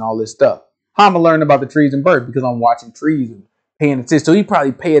birds and all this stuff. How am I learning about the trees and birds? Because I'm watching trees and paying attention. So he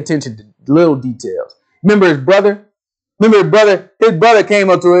probably pay attention to little details. Remember his brother? His brother came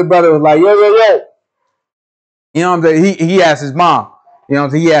up to his brother was like, yo. You know what I'm saying? He asked his mom. You know what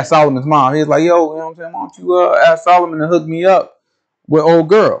I'm saying? He asked Solomon's mom. He was like, yo, you know what I'm saying? Why don't you ask Solomon to hook me up with old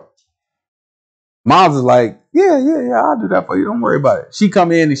girl? Mom's is like, yeah, I'll do that for you. Don't worry about it. She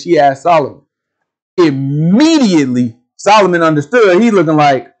come in and she asked Solomon. Immediately, Solomon understood. He looking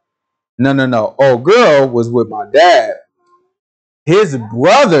like, no. Old girl was with my dad. His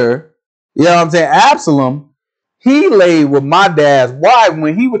brother, you know what I'm saying, Absalom, he laid with my dad's wife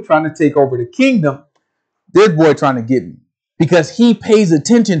when he was trying to take over the kingdom. This boy trying to get me. Because he pays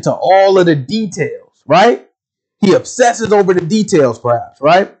attention to all of the details, right? He obsesses over the details, perhaps,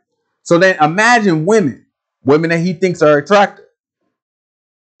 right? So then imagine women that he thinks are attractive.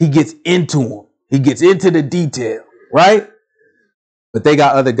 He gets into them. He gets into the detail, right? But they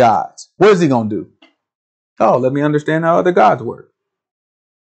got other gods. What is he going to do? Oh, let me understand how other gods work.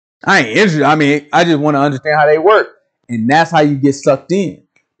 I ain't interested. I mean, I just want to understand how they work. And that's how you get sucked in.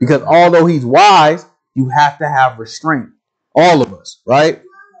 Because although he's wise, you have to have restraint. All of us, right?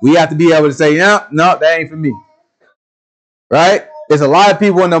 We have to be able to say, no, that ain't for me. Right? There's a lot of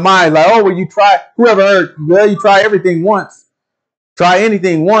people in their mind like, oh, well, you try, whoever heard, well, you try everything once. Try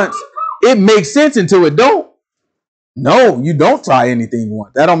anything once. It makes sense until it don't. No, you don't try anything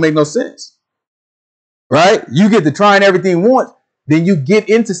once. That don't make no sense. Right? You get to trying everything once, then you get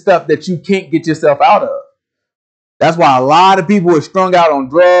into stuff that you can't get yourself out of. That's why a lot of people are strung out on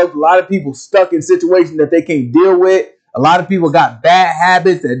drugs. A lot of people stuck in situations that they can't deal with. A lot of people got bad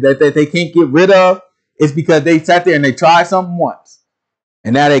habits that they can't get rid of. It's because they sat there and they tried something once,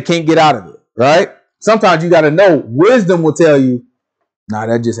 and now they can't get out of it. Right? Sometimes you got to know. Wisdom will tell you, nah,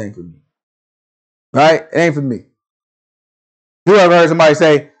 that just ain't for me. Right? It ain't for me. You ever heard somebody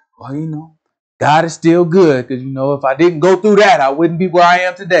say, well, you know, God is still good because, you know, if I didn't go through that, I wouldn't be where I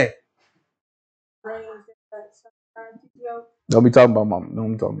am today. Don't be talking about mama.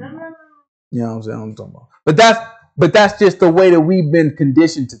 Don't be talking about mama. You know what I'm saying? I'm talking about. But that's just the way that we've been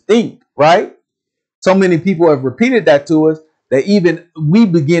conditioned to think, right? So many people have repeated that to us that even we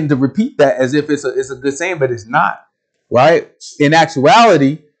begin to repeat that as if it's a good saying, but it's not, right? In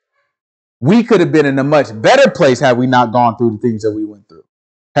actuality, we could have been in a much better place had we not gone through the things that we went through.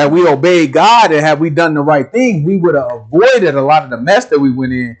 Had we obeyed God and had we done the right thing, we would have avoided a lot of the mess that we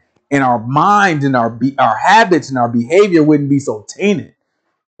went in, and our minds and our habits and our behavior wouldn't be so tainted,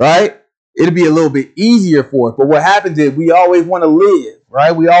 right? It'd be a little bit easier for us. But what happens is we always want to live,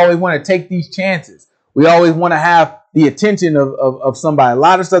 right? We always want to take these chances. We always want to have the attention of somebody. A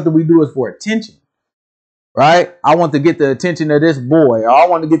lot of stuff that we do is for attention. Right? I want to get the attention of this boy, or I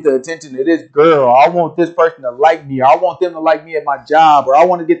want to get the attention of this girl, or I want this person to like me, or I want them to like me at my job, or I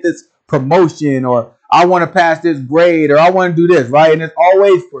want to get this promotion, or I want to pass this grade, or I want to do this, right? And it's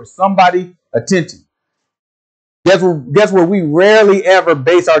always for somebody's attention. Guess what we rarely ever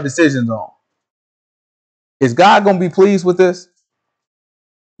base our decisions on? Is God going to be pleased with this?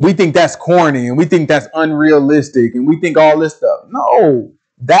 We think that's corny, and we think that's unrealistic, and we think all this stuff. No,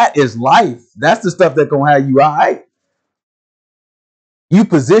 that is life. That's the stuff that's going to have you all right. You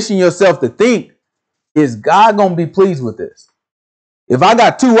position yourself to think, is God going to be pleased with this? If I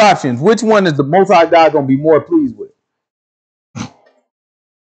got two options, which one is the Most High God going to be more pleased with?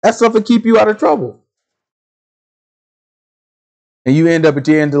 That stuff will keep you out of trouble. And you end up at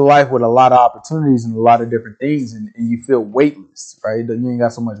the end of life with a lot of opportunities and a lot of different things, and you feel weightless, right? You ain't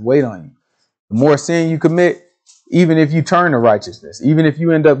got so much weight on you. The more sin you commit, even if you turn to righteousness, even if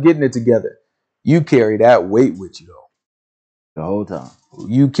you end up getting it together, you carry that weight with you, though. The whole time.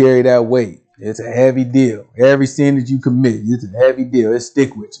 You carry that weight. It's a heavy deal. Every sin that you commit, it's a heavy deal. It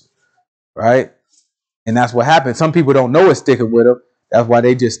stick with you, right? And that's what happens. Some people don't know it's sticking with them. That's why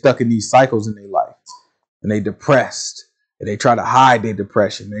they just stuck in these cycles in their life. And they depressed. And they try to hide their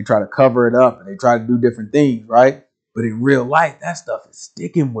depression. They try to cover it up. And they try to do different things, right? But in real life, that stuff is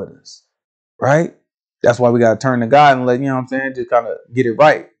sticking with us, right? That's why we got to turn to God and let, you know what I'm saying, just kind of get it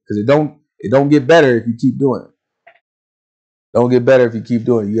right. Because it don't get better if you keep doing it. Don't get better if you keep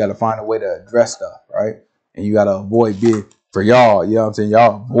doing it. You got to find a way to address stuff, right? And you got to avoid being, for y'all, you know what I'm saying?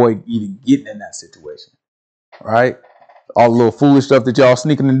 Y'all avoid even getting in that situation, right? All the little foolish stuff that y'all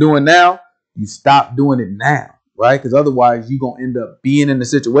sneaking and doing now, you stop doing it now, right? Because otherwise you're going to end up being in a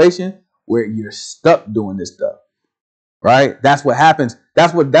situation where you're stuck doing this stuff, right? That's what happens.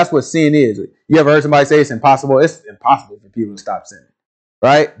 That's what sin is. You ever heard somebody say it's impossible? It's impossible for people to stop sinning,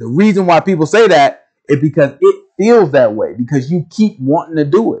 right? The reason why people say that is because it feels that way, because you keep wanting to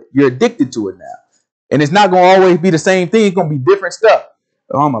do it. You're addicted to it now. And it's not going to always be the same thing. It's going to be different stuff.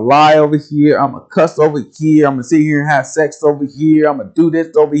 Oh, I'm going to lie over here. I'm going to cuss over here. I'm going to sit here and have sex over here. I'm going to do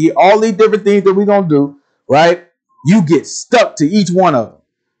this over here. All these different things that we're going to do, right? You get stuck to each one of them.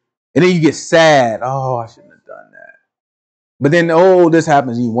 And then you get sad. Oh, I shouldn't have done that. But then, oh, this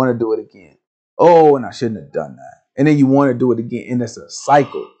happens. And you want to do it again. Oh, and I shouldn't have done that. And then you want to do it again. And it's a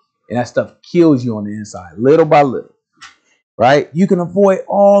cycle. And that stuff kills you on the inside, little by little, right? You can avoid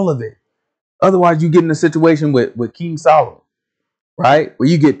all of it. Otherwise, you get in a situation with King Solomon, right? Where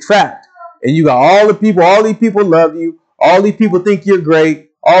you get trapped. And you got all these people love you. All these people think you're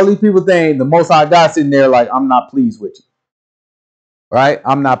great. All these people think the Most High God sitting there like, I'm not pleased with you. Right?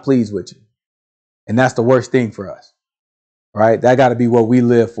 I'm not pleased with you. And that's the worst thing for us. Right? That got to be what we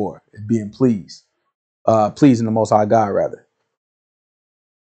live for, is being pleased. Pleasing the Most High God, rather.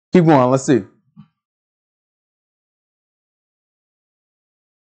 Keep going. Let's see.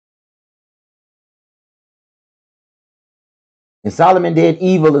 And Solomon did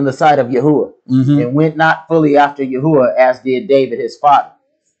evil in the sight of Yahuwah, and went not fully after Yahuwah, as did David his father.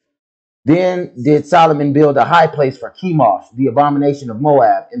 Then did Solomon build a high place for Chemosh, the abomination of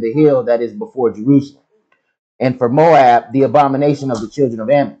Moab, in the hill that is before Jerusalem. And for Moab, the abomination of the children of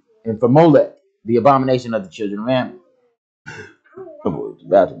Ammon. And for Molech, the abomination of the children of Ammon. Oh, boy, the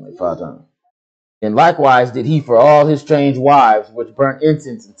bathroom like 5 times. And likewise did he for all his strange wives, which burnt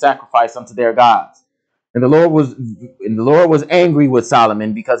incense and sacrificed unto their gods. And the Lord was angry with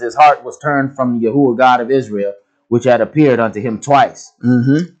Solomon, because his heart was turned from the Yahuwah God of Israel, which had appeared unto him twice,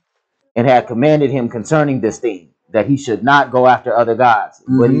 and had commanded him concerning this thing, that he should not go after other gods.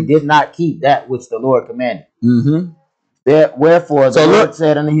 But he did not keep that which the Lord commanded. Wherefore the Lord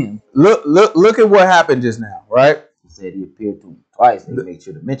said unto him, Look at what happened just now, right? He said he appeared to him twice. They made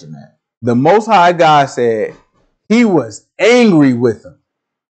sure to mention that. The Most High God said he was angry with him,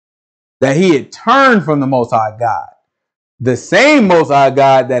 that he had turned from the Most High God, the same Most High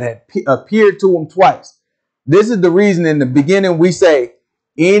God that had appeared to him twice. This is the reason in the beginning we say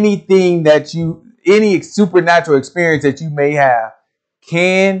any supernatural experience that you may have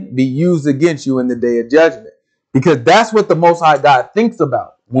can be used against you in the day of judgment, because that's what the Most High God thinks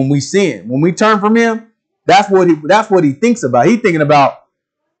about when we sin. When we turn from him, that's what he thinks about. He's thinking about,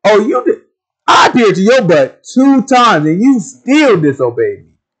 oh, I appeared to your butt 2 times and you still disobeyed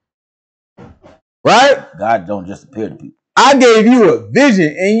me. Right? God don't just appear to people. I gave you a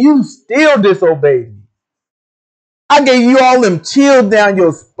vision and you still disobeyed me. I gave you all them chills down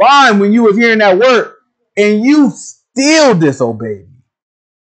your spine when you was hearing that word and you still disobeyed me.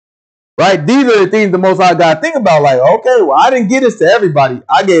 Right? These are the things the Most High God think about. Like, okay, well, I didn't give this to everybody.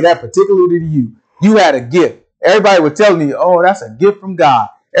 I gave that particularly to you. You had a gift. Everybody was telling me, oh, that's a gift from God.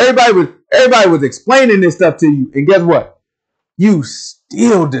 Everybody was explaining this stuff to you. And guess what? You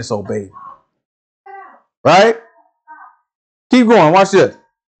still disobeyed me. Right? Keep going. Watch this.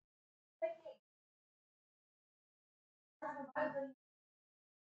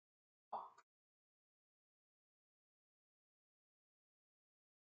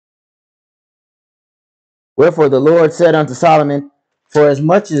 Wherefore the Lord said unto Solomon, For as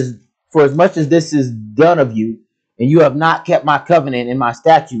much as this is done of you, and you have not kept my covenant and my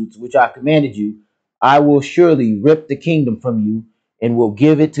statutes which I commanded you, I will surely rip the kingdom from you, and will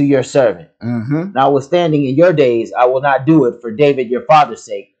give it to your servant. Notwithstanding, in your days I will not do it for David your father's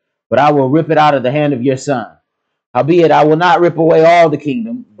sake, but I will rip it out of the hand of your son. Howbeit, I will not rip away all the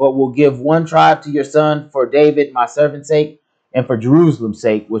kingdom, but will give one tribe to your son for David my servant's sake, and for Jerusalem's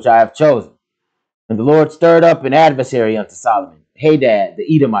sake, which I have chosen. And the Lord stirred up an adversary unto Solomon, Hadad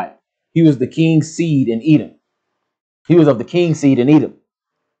the Edomite. He was the king's seed in Edom. He was of the king's seed in Edom.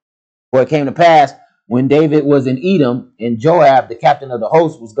 For it came to pass, when David was in Edom, and Joab, the captain of the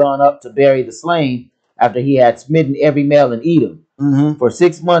host, was gone up to bury the slain, after he had smitten every male in Edom. For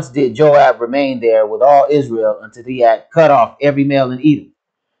 6 months did Joab remain there with all Israel, until he had cut off every male in Edom.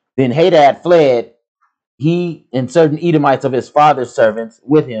 Then Hadad fled, he and certain Edomites of his father's servants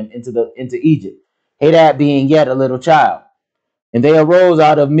with him into Egypt, Hadad being yet a little child. And they arose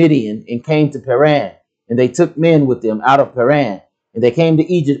out of Midian and came to Paran, and they took men with them out of Paran. And they came to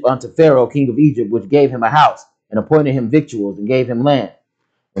Egypt unto Pharaoh, king of Egypt, which gave him a house, and appointed him victuals, and gave him land.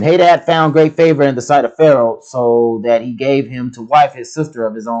 And Hadad found great favor in the sight of Pharaoh, so that he gave him to wife his sister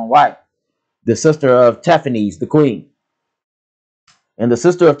of his own wife, the sister of Taphanes, the queen. And the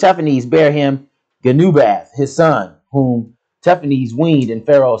sister of Taphanes bare him Genubath, his son, whom Taphanes weaned in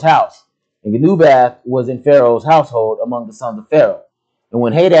Pharaoh's house. And Genubath was in Pharaoh's household among the sons of Pharaoh. And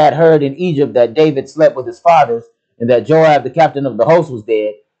when Hadad heard in Egypt that David slept with his fathers, and that Joab the captain of the host was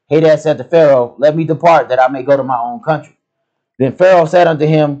dead, Hadad said to Pharaoh, Let me depart, that I may go to my own country. Then Pharaoh said unto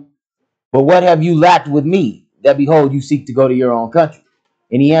him, But what have you lacked with me, that behold, you seek to go to your own country?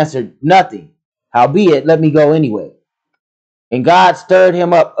 And he answered, Nothing. Howbeit, let me go anyway. And God stirred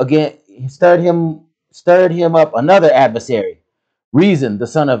him up another adversary, Rezon, the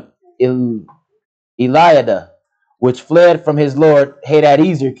son of Eliada, which fled from his lord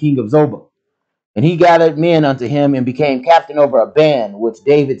Hadadezer, king of Zobah. And he gathered men unto him, and became captain over a band which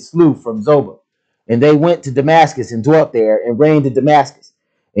David slew from Zobah. And they went to Damascus, and dwelt there, and reigned in Damascus.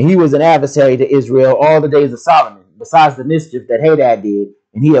 And he was an adversary to Israel all the days of Solomon, besides the mischief that Hadad did,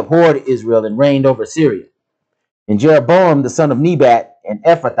 and he abhorred Israel, and reigned over Syria. And Jeroboam the son of Nebat, an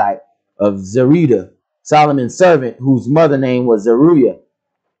Ephrathite of Zerida, Solomon's servant, whose mother name was Zeruiah,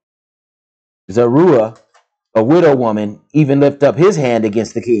 a widow woman, even lift up his hand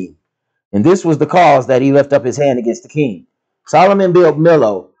against the king. And this was the cause that he lifted up his hand against the king. Solomon built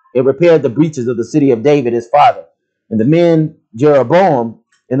Millo, and repaired the breaches of the city of David his father. And the man Jeroboam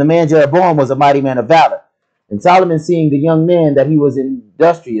was a mighty man of valor. And Solomon, seeing the young man that he was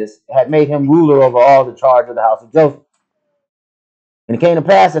industrious, had made him ruler over all the charge of the house of Joseph. And it came to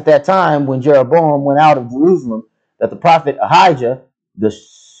pass at that time, when Jeroboam went out of Jerusalem, that the prophet Ahijah the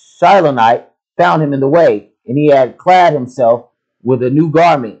Shilonite found him in the way, and he had clad himself with a new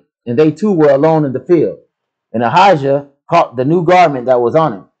garment, and they two were alone in the field. And Ahijah caught the new garment that was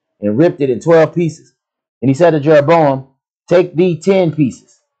on him, and ripped it in 12 pieces. And he said to Jeroboam, take thee 10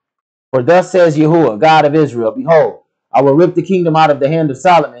 pieces. For thus says Yahuwah, God of Israel, behold, I will rip the kingdom out of the hand of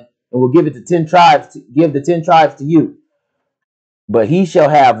Solomon, and will give it to 10 tribes, give the 10 tribes to you. But he shall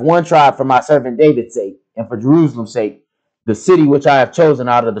have one tribe for my servant David's sake, and for Jerusalem's sake, the city which I have chosen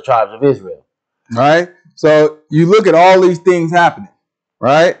out of the tribes of Israel. Right? So you look at all these things happening,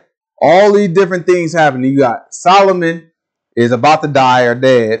 right? All these different things happening. You got Solomon is about to die or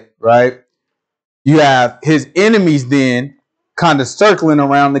dead, right? You have his enemies then kind of circling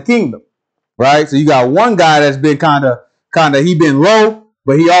around the kingdom, right? So you got one guy that's been kind of he been low,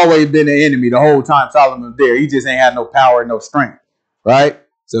 but he always been an enemy the whole time Solomon was there. He just ain't had no power, no strength, right?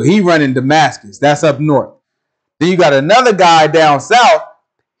 So he running Damascus. That's up north. Then you got another guy down south.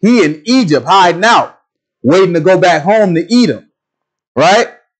 He in Egypt hiding out, waiting to go back home to Edom, right?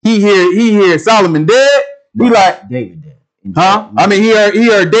 He hear Solomon dead. He like David dead. Huh? I mean, he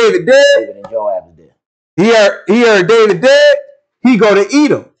heard David dead. David and Joab is dead. He heard David dead. He go to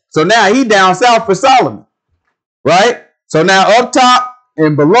Edom. So now he down south for Solomon, right? So now up top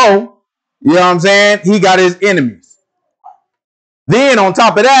and below, you know what I'm saying? He got his enemies. Then on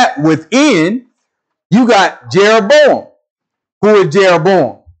top of that, within, you got Jeroboam. Who is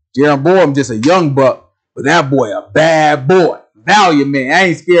Jeroboam? Jeroboam just a young buck, but that boy a bad boy, valiant man. I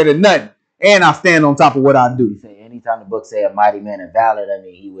ain't scared of nothing, and I stand on top of what I do. You say anytime the book say a mighty man and valor, I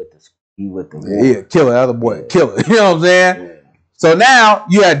mean he with the war. Yeah, killer, other boy, yeah. Killer. You know what I'm saying? Yeah. So now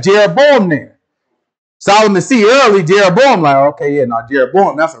you have Jeroboam there. Solomon see early Jeroboam like, okay, yeah, now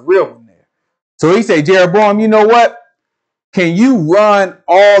Jeroboam, that's a real one there. So he say, Jeroboam, you know what? Can you run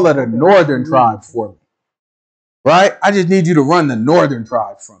all of the northern tribes for me? Right? I just need you to run the northern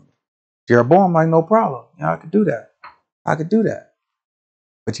tribes from me. Jeroboam like, no problem. Yeah, I could do that. I could do that.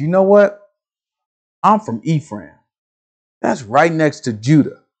 But you know what? I'm from Ephraim. That's right next to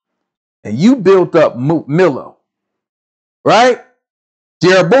Judah. And you built up Millo. Right?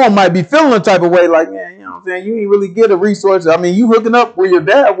 Jeroboam might be feeling a type of way like, man, you know what I'm saying? You ain't really get a resource. I mean, you hooking up where your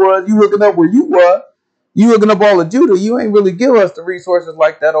dad was. You hooking up where you were. You hooking up all of Judah. You ain't really give us the resources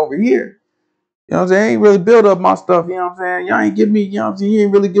like that over here. You know what I'm saying? Ain't really build up my stuff. You know what I'm saying? Y'all ain't give me, you know what I'm saying? You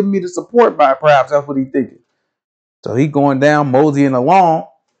ain't really giving me the support by perhaps. That's what he thinking. So he going down, moseying along.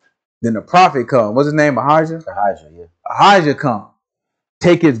 Then the prophet come. What's his name? Ahijah? Ahijah, yeah. Ahijah come.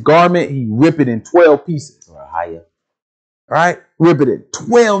 Take his garment. He rip it in 12 pieces. Or Ahijah. Right? Rip it in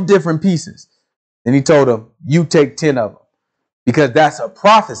 12 different pieces. And he told him, you take 10 of them. Because that's a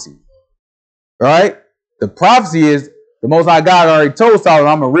prophecy. Right? The prophecy is the Most High God already told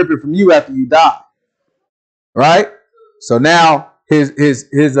Solomon, I'm going to rip it from you after you die. Right? So now his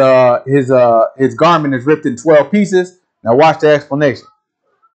garment is ripped in 12 pieces. Now watch the explanation.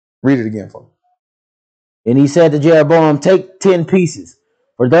 Read it again for me. And he said to Jeroboam, take 10 pieces.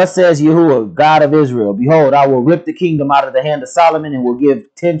 For thus says Yahuwah, God of Israel, behold, I will rip the kingdom out of the hand of Solomon and will give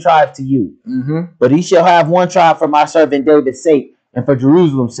 10 tribes to you. Mm-hmm. But he shall have one tribe for my servant David's sake, and for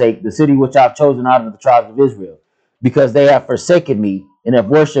Jerusalem's sake, the city which I have chosen out of the tribes of Israel, because they have forsaken me and have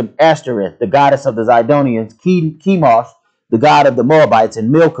worshipped Ashtoreth, the goddess of the Zidonians, Chemosh, the god of the Moabites,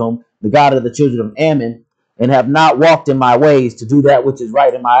 and Milcom, the god of the children of Ammon, and have not walked in my ways to do that which is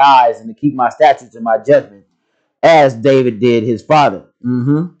right in my eyes and to keep my statutes and my judgments, as David did his father.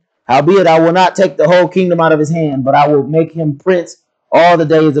 Mm-hmm. Howbeit I will not take the whole kingdom out of his hand, but I will make him prince all the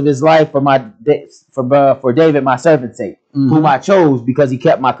days of his life for David my servant's sake, whom I chose because he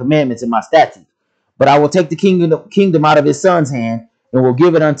kept my commandments and my statutes. But I will take the kingdom out of his son's hand, and will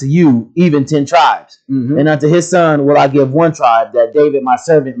give it unto you, even 10 tribes. And unto his son will I give one tribe, that David my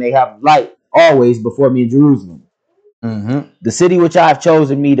servant may have light always before me in Jerusalem, the city which I have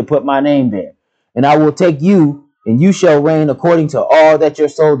chosen me to put my name there. And I will take you, and you shall reign according to all that your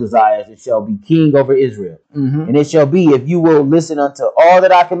soul desires, and shall be king over Israel. And it shall be, if you will listen unto all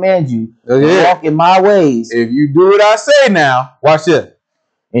that I command you, and walk in my ways. If you do what I say now, watch this.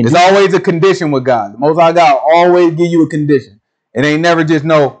 And There's always a condition with God. The Most High God always give you a condition. It ain't never just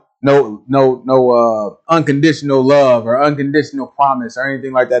no unconditional love or unconditional promise or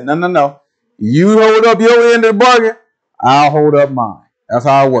anything like that. No. You hold up your end of the bargain, I'll hold up mine. That's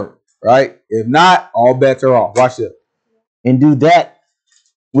how it works, right? If not, all bets are off. Watch this. And do that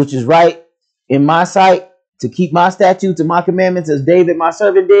which is right in my sight, to keep my statutes and my commandments as David my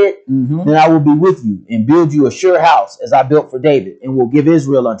servant did, then I will be with you and build you a sure house as I built for David, and will give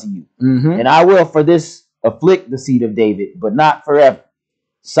Israel unto you. And I will for this afflict the seed of David, but not forever.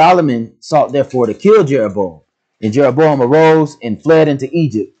 Solomon sought therefore to kill Jeroboam, and Jeroboam arose and fled into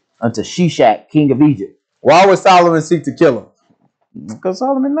Egypt unto Shishak, king of Egypt. Why would Solomon seek to kill him? Because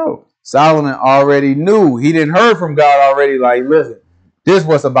Solomon knew. Solomon already knew. He didn't heard from God already. Like, listen, This is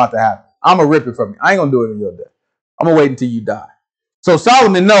what's about to happen. I'm going to rip it from you. I ain't going to do it in your death. I'm going to wait until you die. So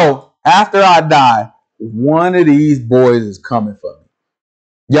Solomon knows after I die, one of these boys is coming for me.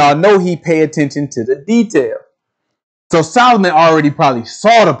 Y'all know he pay attention to the detail. So Solomon already probably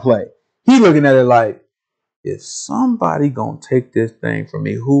saw the play. He looking at it like, if somebody gonna take this thing from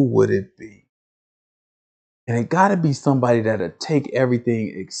me, who would it be? And it gotta be somebody that'll take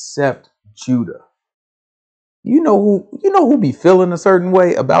everything except Judah. You know who be feeling a certain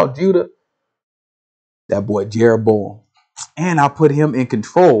way about Judah? That boy Jeroboam. And I put him in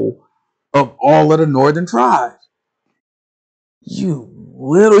control of all of the northern tribes. You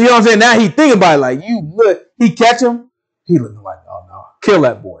little, you know what I'm saying? Now he thinking about it like, you look, he catch him, he looking like, oh no, kill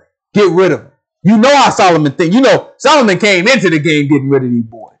that boy. Get rid of him. You know how Solomon think. You know, Solomon came into the game getting rid of these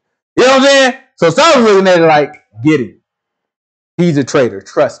boys. You know what I'm saying? So Solomon looking at it like, get him. He's a traitor,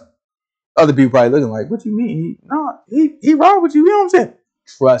 trust me. Other people probably looking like, what you mean? He wrong with you. You know what I'm saying?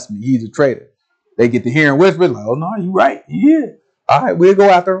 Trust me, he's a traitor. They get to hearing whispers like, oh no, you right. Yeah. All right, we'll go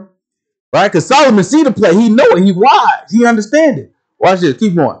after him. Right? Because Solomon see the play. He know it. He wise. He understand it. Watch this.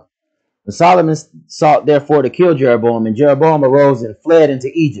 Keep going. And Solomon sought therefore to kill Jeroboam, and Jeroboam arose and fled into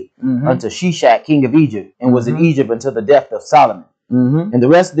Egypt, unto Shishak, king of Egypt, and was in Egypt until the death of Solomon. And the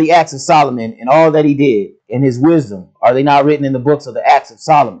rest of the acts of Solomon, and all that he did, and his wisdom, are they not written in the books of the acts of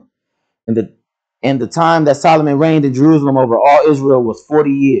Solomon? And the time that Solomon reigned in Jerusalem over all Israel was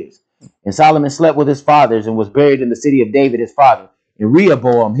 40 years. And Solomon slept with his fathers, and was buried in the city of David his father. And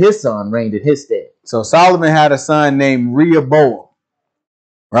Rehoboam his son reigned in his stead. So Solomon had a son named Rehoboam,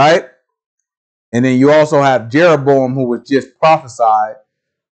 right? And then you also have Jeroboam, who was just prophesied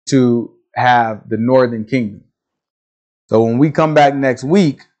to have the northern kingdom. So when we come back next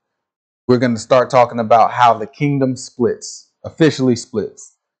week, we're going to start talking about how the kingdom splits, officially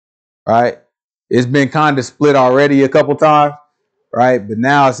splits, right? It's been kind of split already a couple times, right? But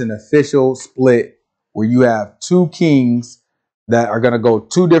now it's an official split where you have two kings that are going to go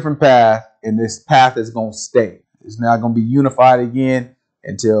two different paths, and this path is going to stay. It's not going to be unified again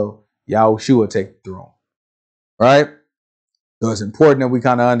until Yahushua takes the throne, right? So it's important that we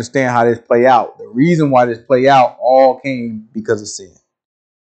kind of understand how this play out. The reason why this play out all came because of sin,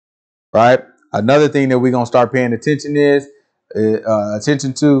 right? Another thing that we're going to start paying attention to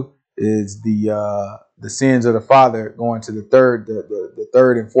is the sins of the father going to the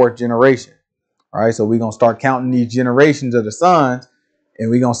third and fourth generation. All right, so we're going to start counting these generations of the sons, and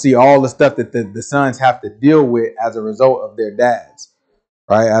we're going to see all the stuff that the sons have to deal with as a result of their dads,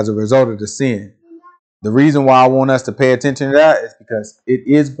 right? As a result of the sin. The reason why I want us to pay attention to that is because it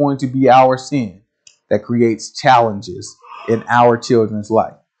is going to be our sin that creates challenges in our children's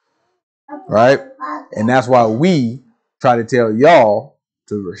life, right? And that's why we try to tell y'all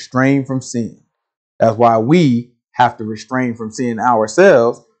to restrain from sin. That's why we have to restrain from sin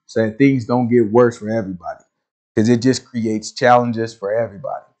ourselves so that things don't get worse for everybody, because it just creates challenges for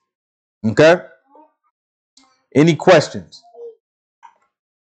everybody. Okay? Any questions?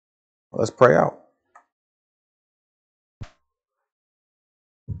 Let's pray out.